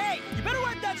 Hey, you better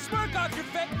wipe that smirk off your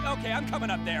face. Okay, I'm coming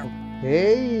up there.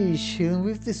 Hey, chilling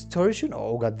with distortion.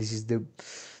 Oh god, this is the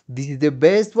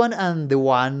best one, and the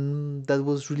one that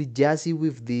was really jazzy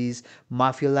with this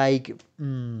mafia-like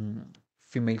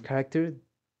female character,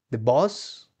 the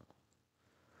boss.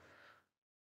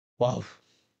 Wow,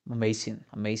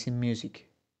 amazing music.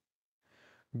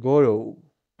 Goro.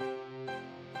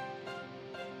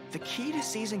 The key to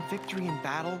seizing victory in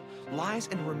battle lies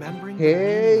in remembering the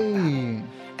Hey, meaning of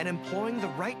battle and employing the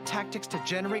right tactics to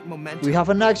generate momentum. we have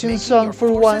an action making song your for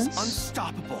forces once.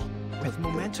 Unstoppable. With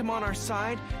momentum on our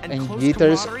side and close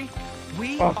guitars. camaraderie,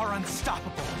 we Oh. are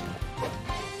unstoppable.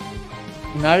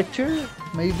 An archer,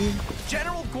 maybe.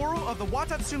 General Goro of the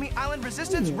Watatsumi Island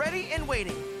Resistance ready and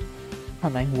waiting. A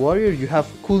Nine Warrior, you have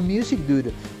cool music,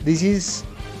 dude. This is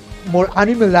more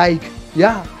anime-like.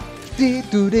 Yeah.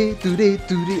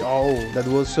 Oh, that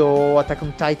was so Attack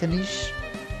on Titan-ish.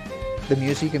 The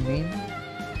music, I mean.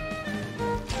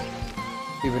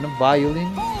 Even a violin.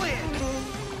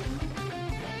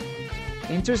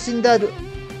 Interesting that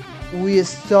we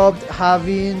stopped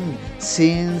having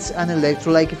synths and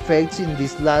electro-like effects in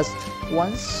these last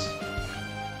ones.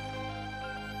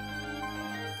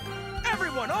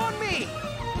 Everyone on me!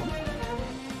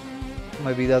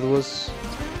 Maybe that was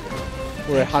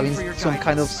we're having some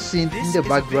kind of synth in the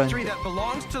background. Victory that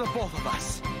belongs to the both of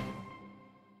us.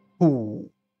 Ooh.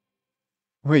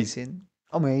 Amazing.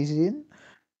 I'm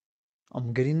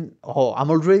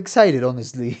already excited,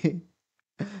 honestly.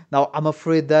 Now I'm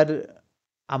afraid that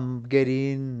I'm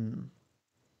getting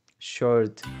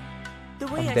short The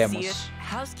way of I demos. see it,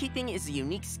 housekeeping is a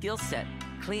unique skill set.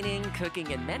 Cleaning,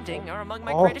 cooking, and mending are among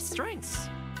my Oh. greatest strengths.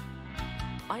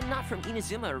 I'm not from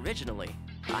Inazuma originally.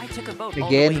 I took a boat all the way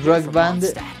Again, here rock from band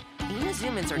Mondstadt.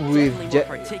 Inazumans are with definitely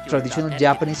more particular traditional about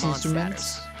Japanese etiquette instruments.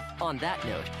 Mondstatters. On that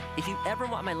note, if you ever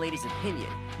want my lady's opinion,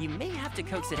 you may have to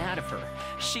coax it out of her.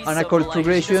 She's And a so chord polite, she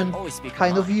progression, doesn't always speak her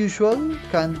kind of mind. usual,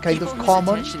 kind People of whose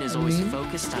common. attention is I always mean.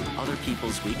 focused on other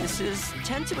people's weaknesses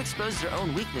tend to expose their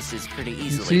own weaknesses pretty You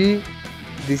easily. see,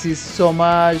 this is so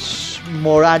much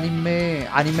more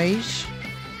anime-ish.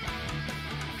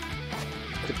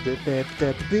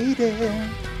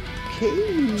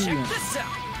 Okay. Check this out.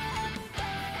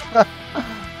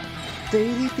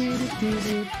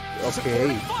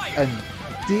 Okay, and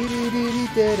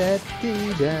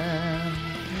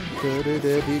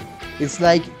it's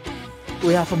like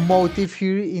we have a motive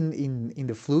here in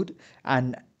the flute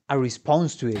and a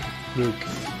response to it. Look,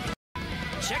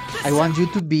 I want you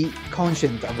to be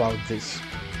conscient about this.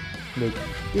 Look,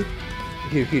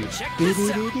 here,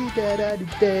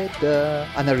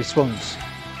 and a response.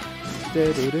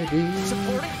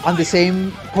 And the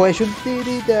same question,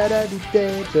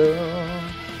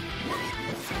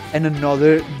 and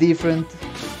another different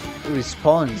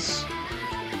response.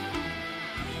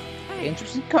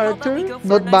 Interesting character,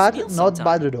 not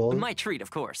bad at all. My treat,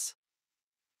 of course.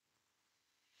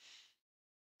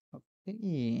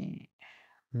 Okay.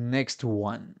 Next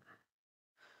one.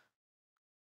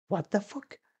 What the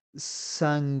fuck?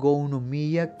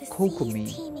 Sangonomiya The sea is Kokomi.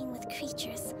 teeming with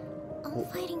creatures, all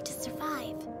fighting to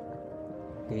survive.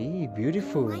 Hey, When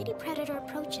beautiful. a mighty predator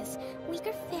approaches,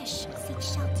 weaker fish seek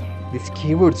shelter. These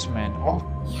keywords, man. Oh,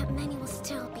 Yet many will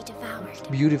still be devoured.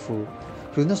 beautiful.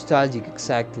 Really nostalgic,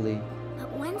 exactly.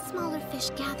 But when smaller fish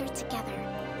gather together,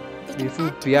 they can Beautiful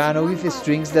act as piano one with body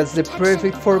strings. for That's the protection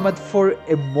perfect of format all. for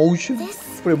emotion, This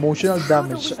for emotional is how the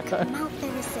damage. weak mount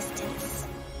their resistance.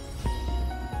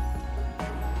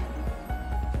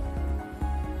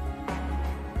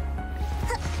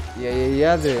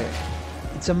 Yeah.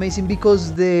 It's amazing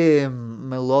because the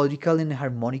melodical and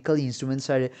harmonical instruments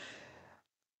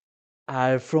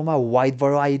are from a wide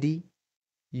variety,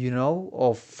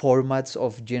 of formats,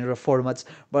 of genre formats,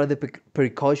 but the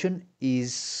percussion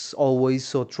is always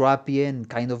so trappy and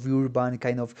kind of urban,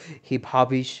 kind of hip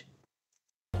hopish,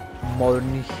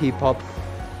 modern hip hop,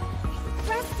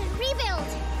 Rest and rebuild!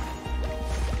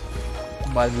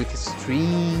 but with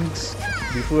strings,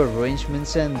 beautiful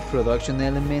arrangements and production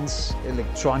elements,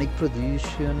 electronic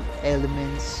production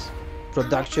elements. Our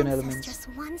ancestors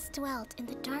once dwelt in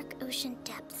the dark ocean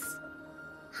depths.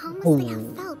 How must they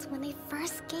have felt when they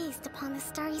first gazed upon the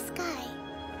starry sky?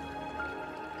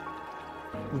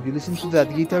 Would you listen to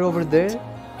that guitar over there?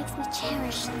 Makes me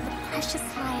cherish the precious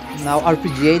light I Now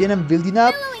arpeggiating and building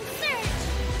up.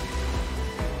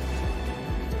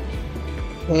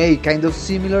 Hey, kind of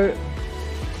similar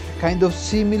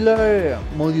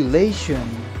modulation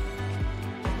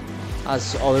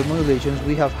as other modulations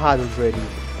we have had already.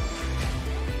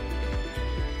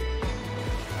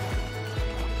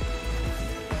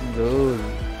 Good.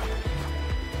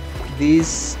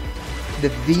 The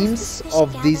themes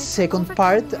of this second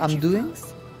part I'm doing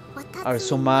are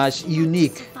so much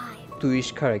unique to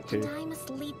each character,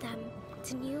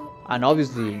 and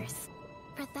obviously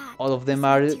all of them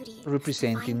are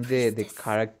representing the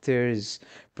character's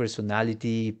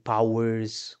personality,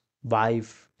 powers,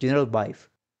 vibe, general vibe.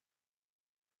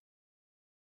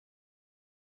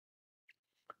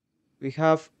 We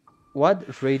have what?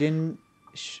 Raiden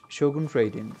Shogun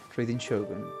Raiden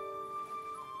Shogun.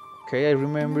 Okay, I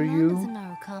remember you.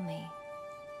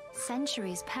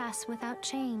 Centuries pass without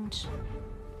change.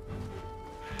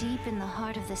 Deep in the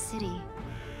heart of the city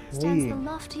stands the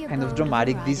lofty kind of abode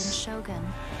dramatic the this Shogun.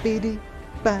 She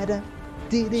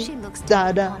looks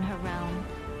down upon her realm,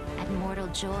 at mortal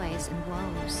joys and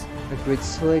woes. A great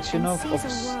selection and of sees a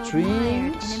world streams. mired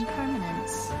in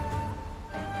impermanence.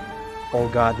 Oh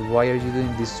God, why are you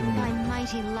doing this to me? By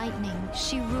mighty lightning,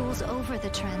 she rules over the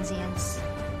transients.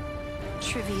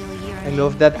 Trivial I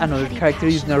love that another character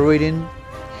is narrating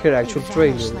her actual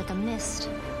trailer. Like a mist,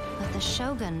 but the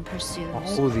Shogun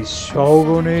pursues. Oh, this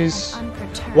Shogun is.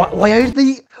 Why are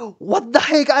they? What the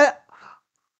heck?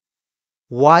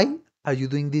 Why are you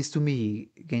doing this to me,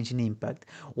 Genshin Impact?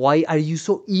 Why are you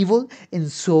so evil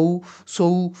and so?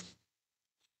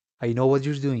 I know what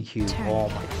you're doing here. Oh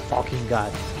my fucking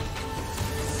God!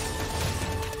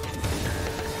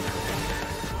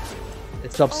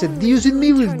 Stop seducing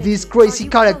me with these crazy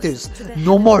characters.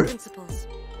 No more.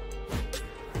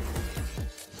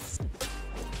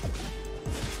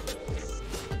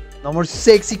 No more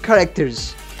sexy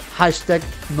characters. Hashtag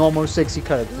no more sexy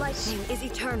characters. Lightning is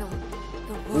eternal.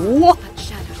 What?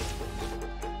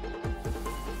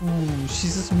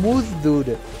 She's a smooth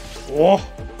dude. Oh.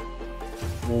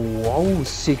 Wow,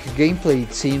 sick gameplay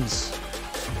it seems.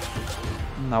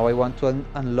 Now I want to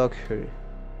unlock her.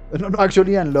 No,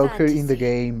 actually unlock her in the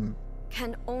game.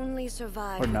 Can only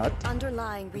survive or not.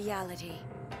 Underlying reality.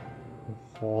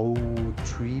 Oh,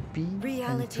 trippy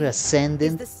Reality and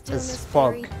transcendent as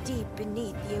fuck. Deep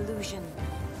beneath the illusion.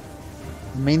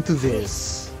 I'm into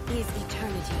this. Is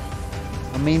eternity.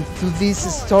 I'm into this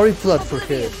story plot for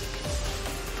her.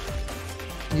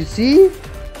 You see?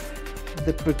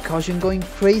 The percussion going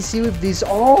crazy with this.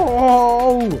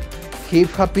 Oh! Hip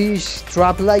hopish,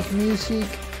 trap like music.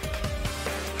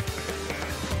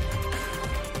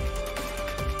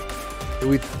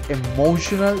 With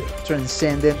emotional,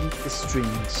 transcendent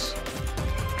strings.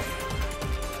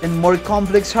 And more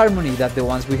complex harmony than the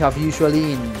ones we have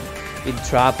usually in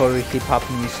trap or hip hop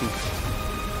music.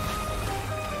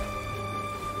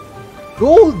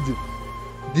 Gold!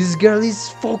 This girl is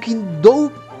fucking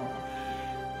dope!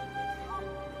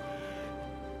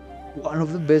 One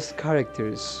of the best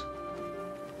characters.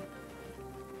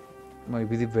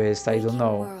 Maybe the best, I don't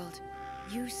know. World,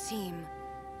 you seem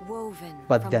woven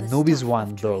but the Anubis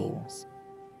one though.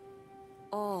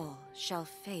 All shall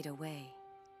fade away.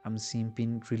 I'm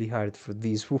simping really hard for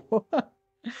this.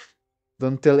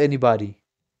 Don't tell anybody.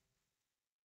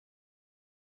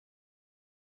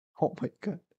 Oh my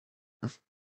God.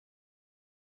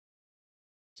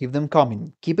 Keep them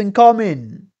coming. Keep them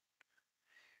coming.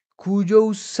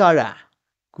 Kujo Sara.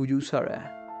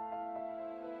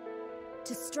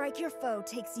 To strike your foe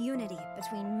takes unity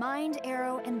between mind,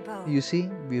 arrow, and bow. You see?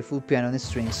 Beautiful piano and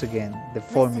strings again. The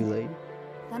formula.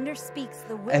 Thunder speaks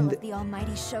the will of the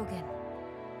almighty Shogun.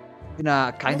 In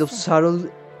a kind of subtle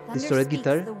distorted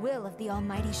guitar. The will of the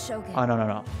almighty Shogun. Oh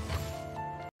no.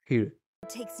 Here. It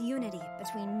takes unity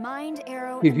between mind,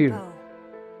 arrow, here. and bow.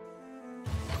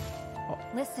 Oh.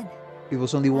 Listen. It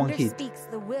was only one hit. Speaks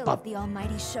the will of the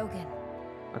almighty Shogun.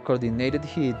 A coordinated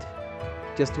hit.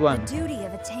 Just one. The duty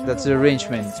of a That's the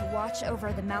arrangement. Is to watch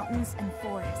over the mountains and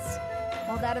forests,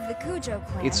 while that of the Kujo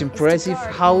clan it's impressive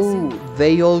how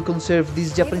they all conserve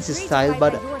this Japanese style,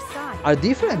 but are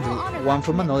different one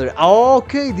from another. Oh,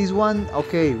 okay, this one,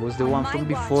 okay, was the one from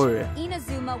before.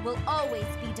 Inazuma will always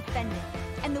be defended,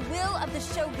 and the will of the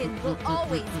Shogun will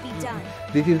always be done.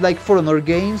 This is like For Honor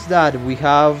games that we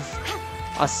have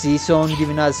a season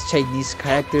giving us Chinese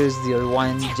characters, the other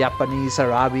one Japanese,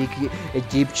 Arabic,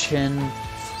 Egyptian.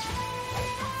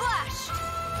 Flash!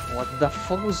 What the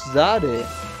fuck was that?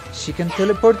 She can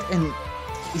teleport and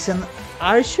is an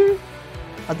archer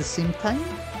at the same time?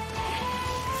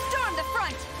 Storm the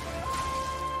front!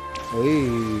 Hey.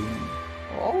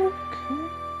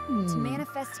 To Okay.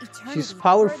 manifest eternity She's per the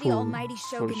powerful, Almighty for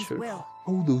Shogun's sure. will.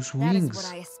 Oh, those That is what wings.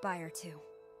 I aspire to.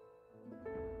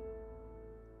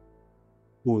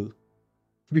 Cool.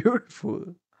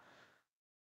 Beautiful.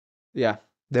 Yeah,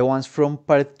 the ones from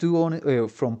part two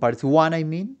from part one, I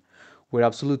mean, were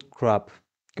absolute crap,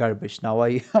 garbage. Now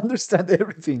I understand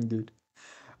everything, dude.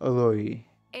 Aloy.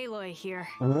 Aloy here.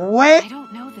 What? I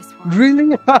don't know this world,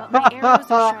 Really? but my arrows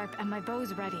are sharp and my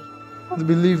bow's ready. I can't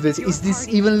believe this. If your Is this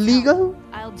party even needs help, legal?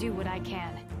 I'll do what I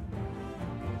can.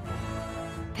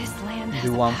 This land The has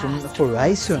a one from past full of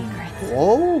Horizon. secrets,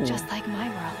 Oh. just like my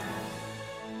world.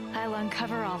 I'll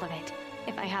uncover all of it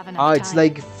if I have enough Ah, time. it's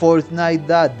like Fortnite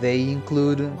that they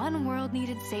include One world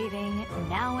needed saving,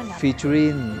 now another.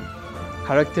 featuring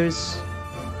characters.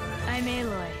 I'm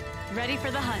Aloy, ready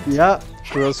for the hunt. Yeah,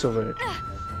 crossover.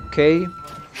 Okay.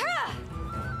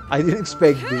 I didn't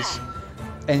expect this.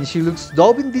 And she looks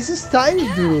dope in this style,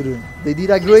 dude. They did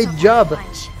a great job.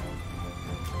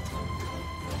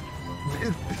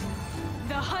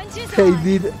 The hunt is They on.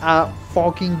 did a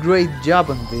fucking great job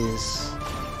on this.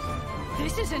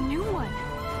 This is a new one.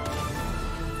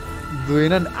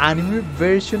 Doing an anime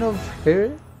version of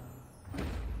her?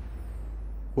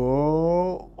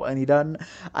 Oh, I need an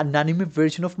anime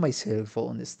version of myself,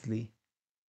 honestly.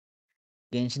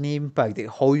 Genshin Impact, the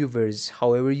Hoyoverse,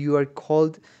 however you are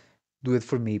called, do it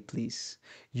for me, please.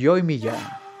 Yoy Miya.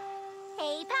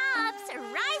 Hey, Pops,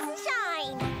 rise and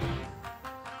shine.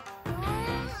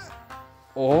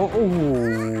 Oh.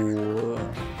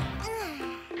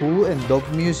 Cool and dope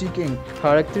music and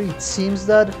character. It seems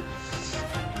that.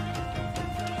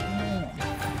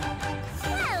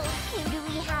 Well, who do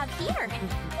we have here?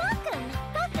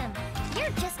 Welcome.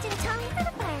 You're just in time for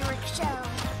the fireworks show.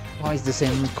 Oh, it's the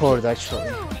same chord actually.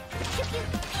 Pew, pew,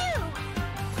 pew.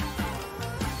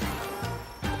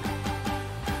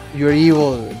 You're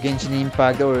evil, Genshin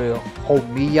Impact or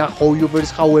Homiya,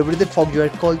 Hoyoverse, however the fuck you are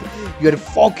called. You're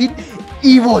fucking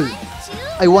evil.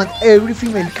 I want every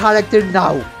female character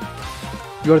now.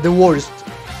 You're the worst.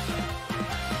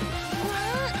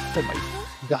 Oh my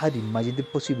god, imagine the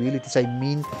possibilities. I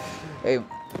mean,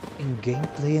 in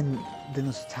gameplay and the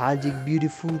nostalgic,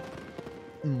 beautiful,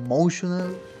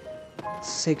 emotional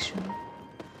section.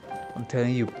 I'm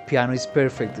telling you, piano is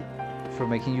perfect for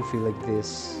making you feel like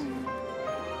this.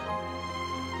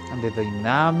 And the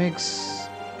dynamics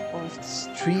of the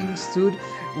strings, dude,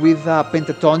 with a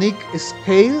pentatonic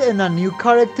scale and a new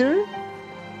character.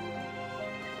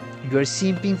 You are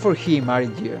simping for him,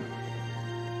 aren't you?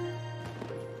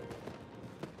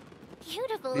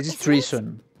 Beautiful. This is isn't it?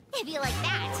 treason. If you like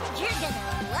that, you're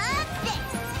gonna love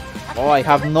this. Oh, I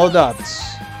have no doubts.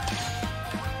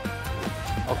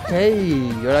 Okay,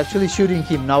 you're actually shooting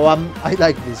him. Now I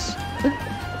like this.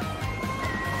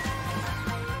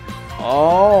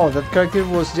 Oh, that character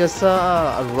was just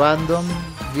a random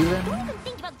villain,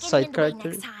 side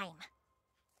character.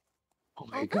 Oh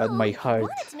my god, my If you heart.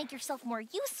 wanted to make yourself more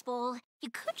useful, you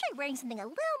could try wearing something a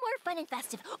little more fun and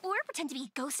festive, or pretend to be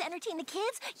a ghost to entertain the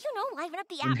kids. You know, liven up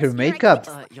the In atmosphere. her makeup,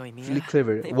 Yoimiya, really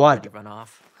clever. they What? wanted to run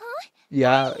off.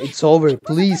 Yeah, it's over,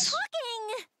 please.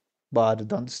 But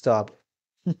don't stop.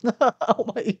 Oh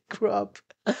my crap.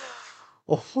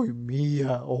 Oh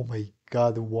Mia. Oh my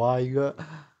god, why?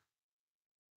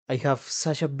 I have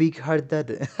such a big heart that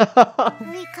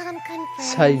Recon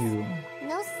confirms. Sayu.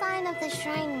 No sign of the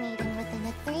shrine maiden within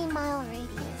a 3-mile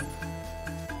radius.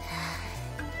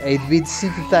 8-bit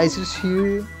synthesizers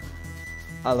here,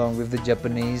 along with the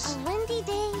Japanese. A windy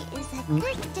day is a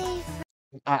good day for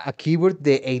A keyboard,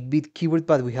 the 8-bit keyboard,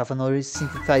 but we have another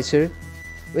synthesizer.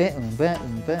 a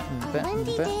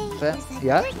windy day is a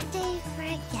Yeah. great day for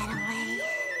a getaway.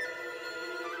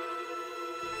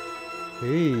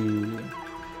 Hey.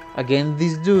 Again,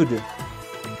 this dude.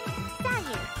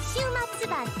 Sayu,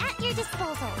 Shumatsuban at your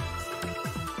disposal.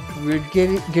 We're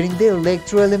getting the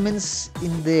electro elements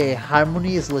in the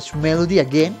harmony / melody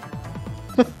again.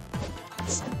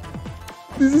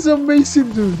 This is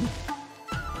amazing, dude.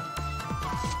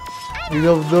 You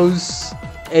know those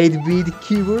 8-bit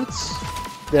keyboards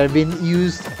that are being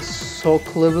used so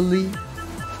cleverly.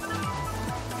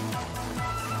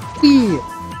 Yeah.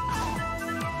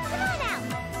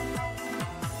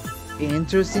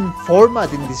 Interesting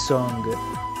format in this song.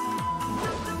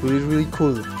 Really, really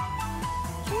cool.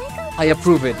 I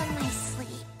approve it.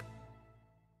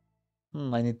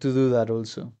 I need to do that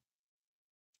also.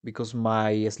 Because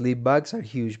my sleep bags are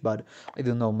huge, but I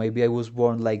don't know, maybe I was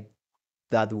born like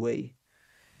that way.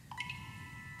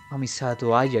 Amisato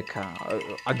Ayaka.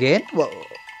 Again? Well,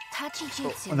 Tachijutsu no,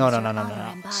 is no, your no, no, honor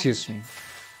no. embodied. Excuse me.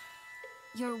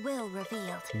 Your will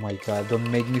revealed. Oh my god, don't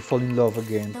make me fall in love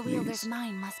again, The please. wielder's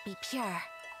mind must be pure,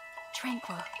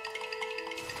 tranquil.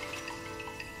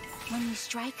 When you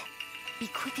strike, be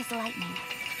quick as lightning,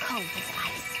 cold as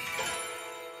ice.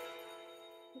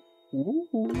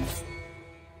 Ooh.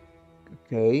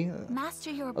 Okay. Master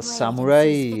your A blade samurai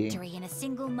and seize victory in a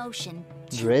single motion,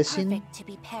 too dressing. perfect to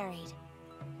be parried.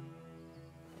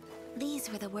 These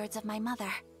were the words of my mother.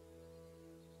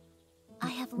 I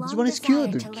have long This one is desired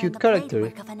cute, to learn cute the character.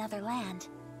 blade work of another land.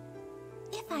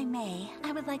 If I may,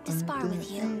 I would like to spar with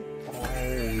you. Oh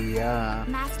yeah.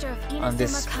 Master of And the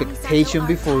Inazuma expectation Kamisato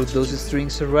before Art those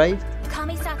strings arrive.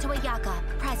 Kamisato Ayaka,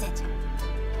 present.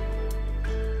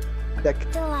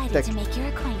 Delighted Tac. to make your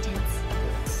acquaintance.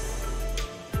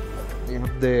 You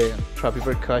have the trappy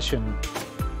percussion.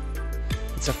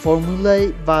 It's a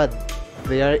formula, but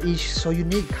they are each so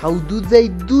unique. How do they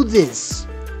do this?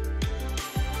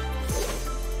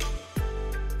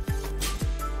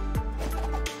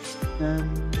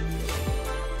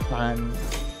 Bam,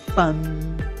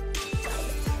 bam.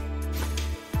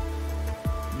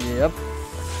 Yep.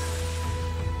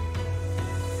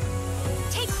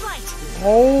 Take flight.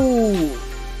 Oh,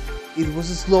 it was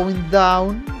slowing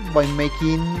down by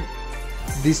making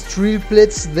these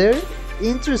triplets there.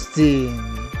 Interesting.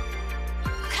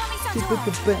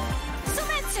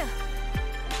 Sumetsu.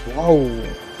 Wow.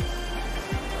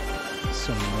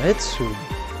 Sumetsu.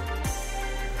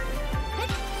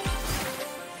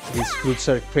 These fruits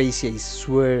are crazy, I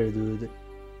swear, dude.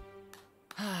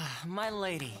 My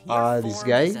lady, This form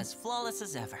guy? is as flawless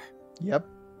as ever. Yep.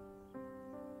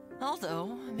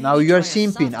 Although, Now you are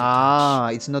simping.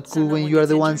 It's not cool when you are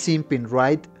the one simping,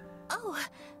 right? Oh,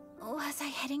 was I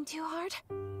hitting too hard?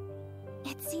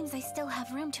 It seems I still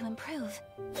have room to improve.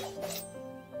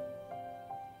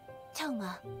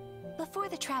 Toma, before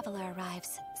the traveler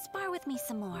arrives, spar with me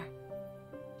some more.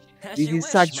 It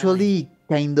is actually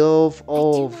kind of I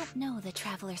do not know the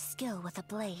traveler's skill with a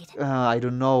blade, I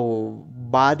don't know,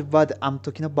 but I'm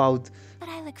talking about but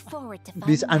I look forward to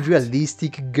these finding out.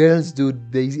 unrealistic girls,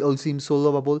 dude. They all seem so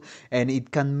lovable, and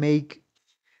it can make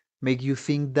you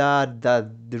think that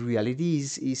the reality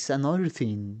is another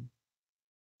thing.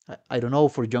 I don't know,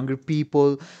 for younger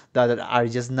people that are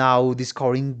just now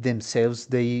discovering themselves,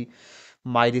 they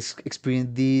might experience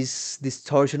this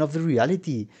distortion of the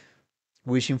reality.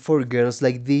 Wishing for girls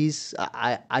like this,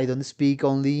 I don't speak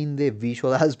only in the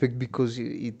visual aspect because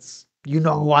it's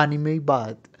anime,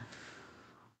 but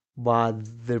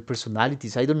their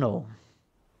personalities, I don't know.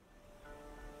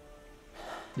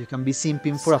 You can be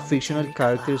simping for a fictional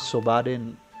character so bad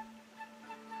and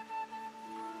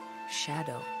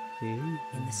Shadow in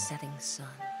the setting sun.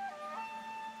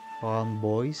 on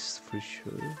boys for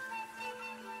sure.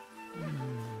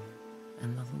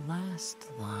 And the last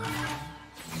line.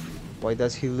 Why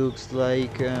does he looks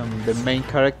like the main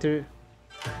character?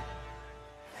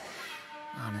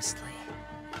 Honestly,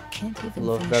 can't even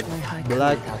Love finish that my haiku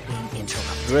black without being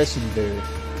interrupted. dressing there.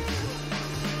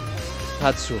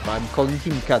 Katsuha, I'm calling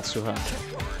him Katsuha.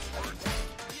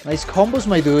 Nice combos,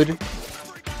 my dude.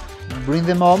 Bring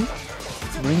them on.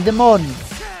 Bring them on.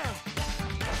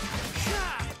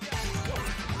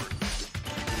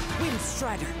 Wind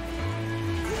Strider.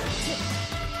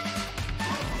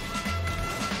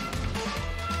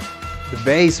 The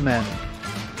basement.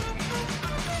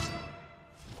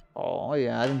 Oh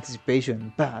yeah,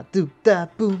 anticipation. Ba do da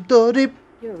boom do dip.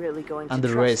 You're really going to And the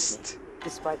trust rest. me,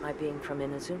 despite my being from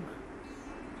Inazuma.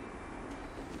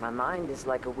 My mind is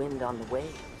like a wind on the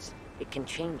waves. It can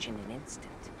change in an instant.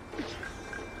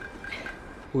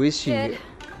 Who is she? Kid,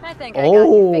 I think I got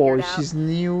you figured out. She's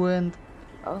new and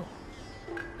Oh.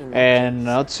 In that and case,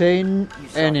 not saying you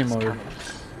saw this anymore. coming.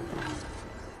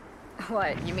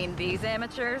 What, you mean these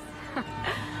amateurs?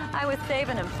 I was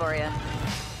saving them for you.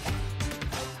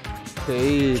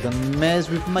 Hey, don't mess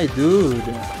with my dude.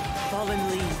 Fallen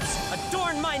leaves,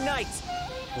 adorn my night.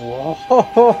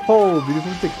 Whoa,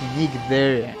 beautiful technique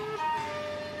there.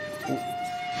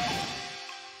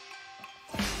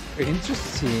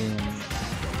 Interesting.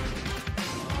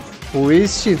 Who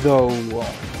is she though?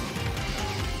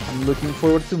 I'm looking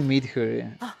forward to meet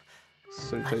her. My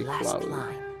Solitary last Cloud.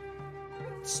 line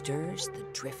stirs the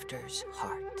drifter's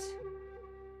heart.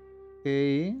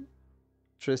 Okay.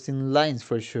 Interesting lines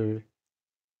for sure.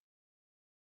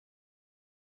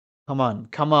 Come on,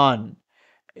 come on.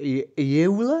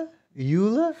 Eula?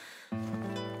 Eula?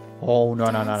 Oh, no,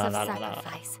 no, no, no, Dance no, of no, no.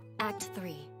 Sacrifice, Act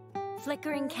 3.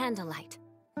 Flickering Candlelight.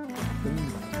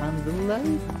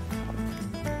 Candlelight?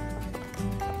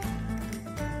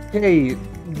 Okay,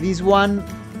 this one,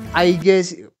 I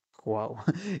guess, Wow,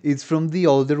 it's from the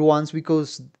older ones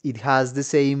because it has the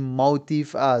same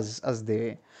motive as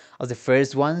the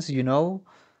first ones, you know.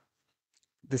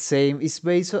 The same. It's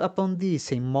based upon the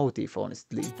same motive,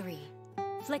 honestly, 3.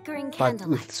 Flickering but candlelight.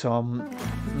 with some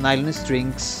nylon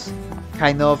strings,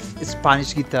 kind of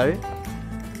Spanish guitar.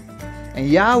 And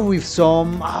yeah, with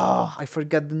some, I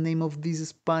forgot the name of this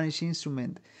Spanish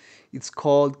instrument. It's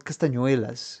called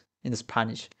castañuelas in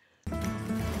Spanish.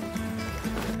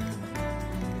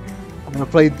 I'm gonna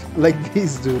play it like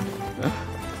this, dude.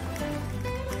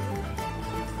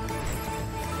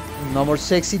 No more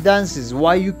sexy dances.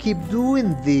 Why you keep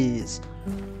doing this?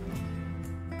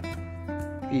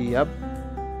 Yep.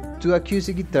 2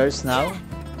 acoustic guitars now.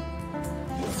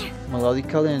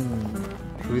 Melodical and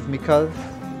rhythmical.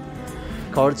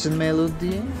 Chords and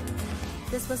melody.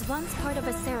 This was once part of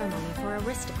a ceremony for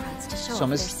aristocrats to show off Some,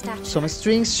 their stature. some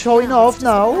strings showing Now off it's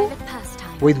just a now. private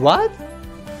pastime. Wait, what?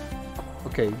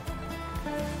 Okay.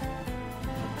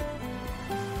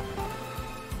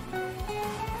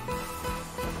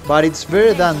 But it's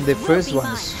better than the first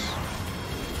ones.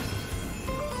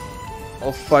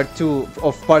 Of part 2,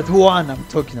 of part 1 I'm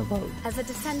talking about. As a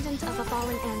descendant of a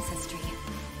fallen ancestry,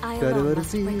 I alone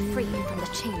must break free from the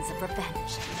chains of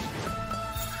revenge.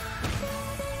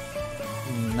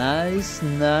 Nice,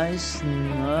 nice,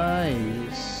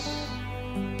 nice.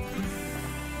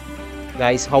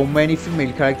 Guys, how many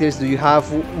female characters do you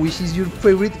have? Which is your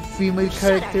favorite female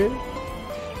character?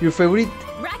 Your favorite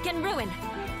Rack and ruin.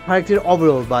 character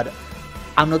overall, but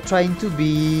I'm not trying to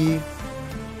be...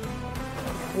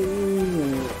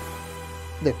 Ooh,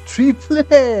 the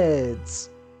triplets!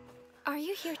 Are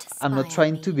you here to spy I'm not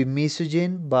trying to be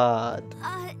misogyn, but...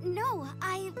 No,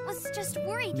 I was just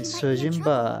worried Misogyn,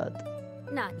 but...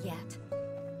 Not yet.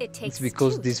 It takes It's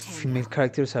because 2 these to tango. female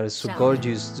characters are so Shall we?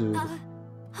 gorgeous, dude. Huh?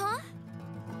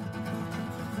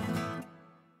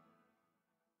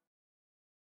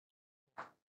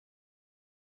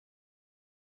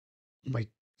 My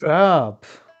crap.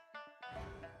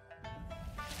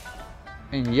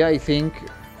 And yeah, I think...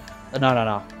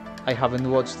 No. I haven't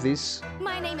watched this.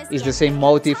 My name is It's the same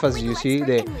motive as you see.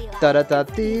 The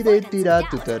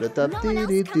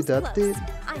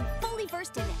I'm fully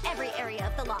versed in every area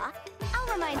of the law.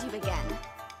 I'll remind you again.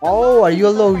 Oh, are you a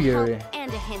lawyer?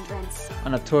 And a hindrance.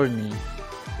 An attorney.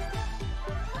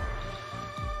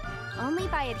 Only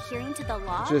by adhering to the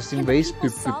law Interesting can base. people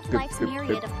solve life's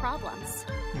myriad of problems.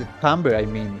 The timbre, I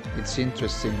mean, it's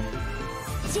interesting.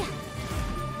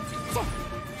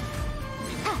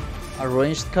 A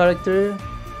ranged character.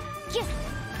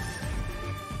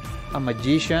 A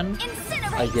magician,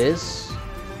 I guess.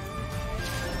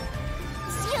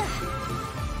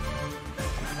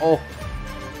 Oh,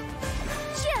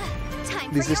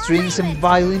 these strings and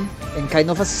violin and kind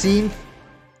of a synth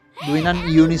doing an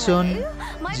unison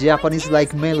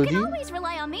Japanese-like melody. Always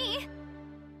rely on me.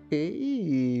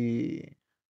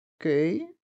 Okay.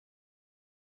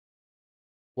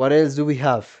 What else do we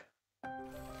have?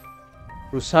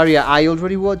 Rosaria. I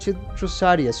already watched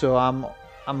Rosaria, so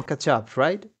I'm catch up,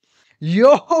 right?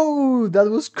 Yo, that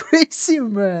was crazy,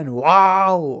 man.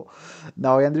 Wow.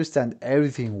 Now I understand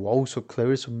everything. Wow, so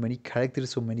clever, so many characters,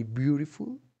 so many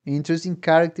beautiful, interesting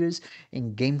characters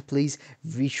and gameplays,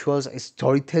 visuals,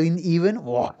 storytelling even.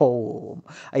 Wow.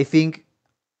 I think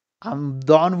I'm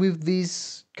done with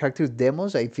these character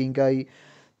demos. I think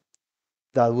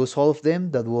that was all of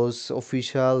them. That was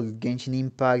official Genshin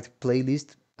Impact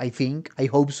playlist. I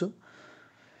hope so.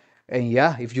 And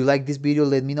yeah, if you like this video,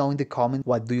 let me know in the comments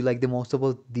what do you like the most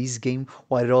about this game,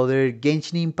 what other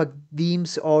Genshin Impact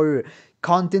themes or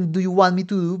content do you want me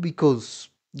to do, because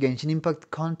Genshin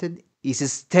Impact content is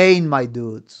staying, my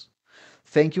dudes.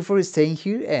 Thank you for staying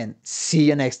here and see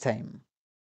you next time.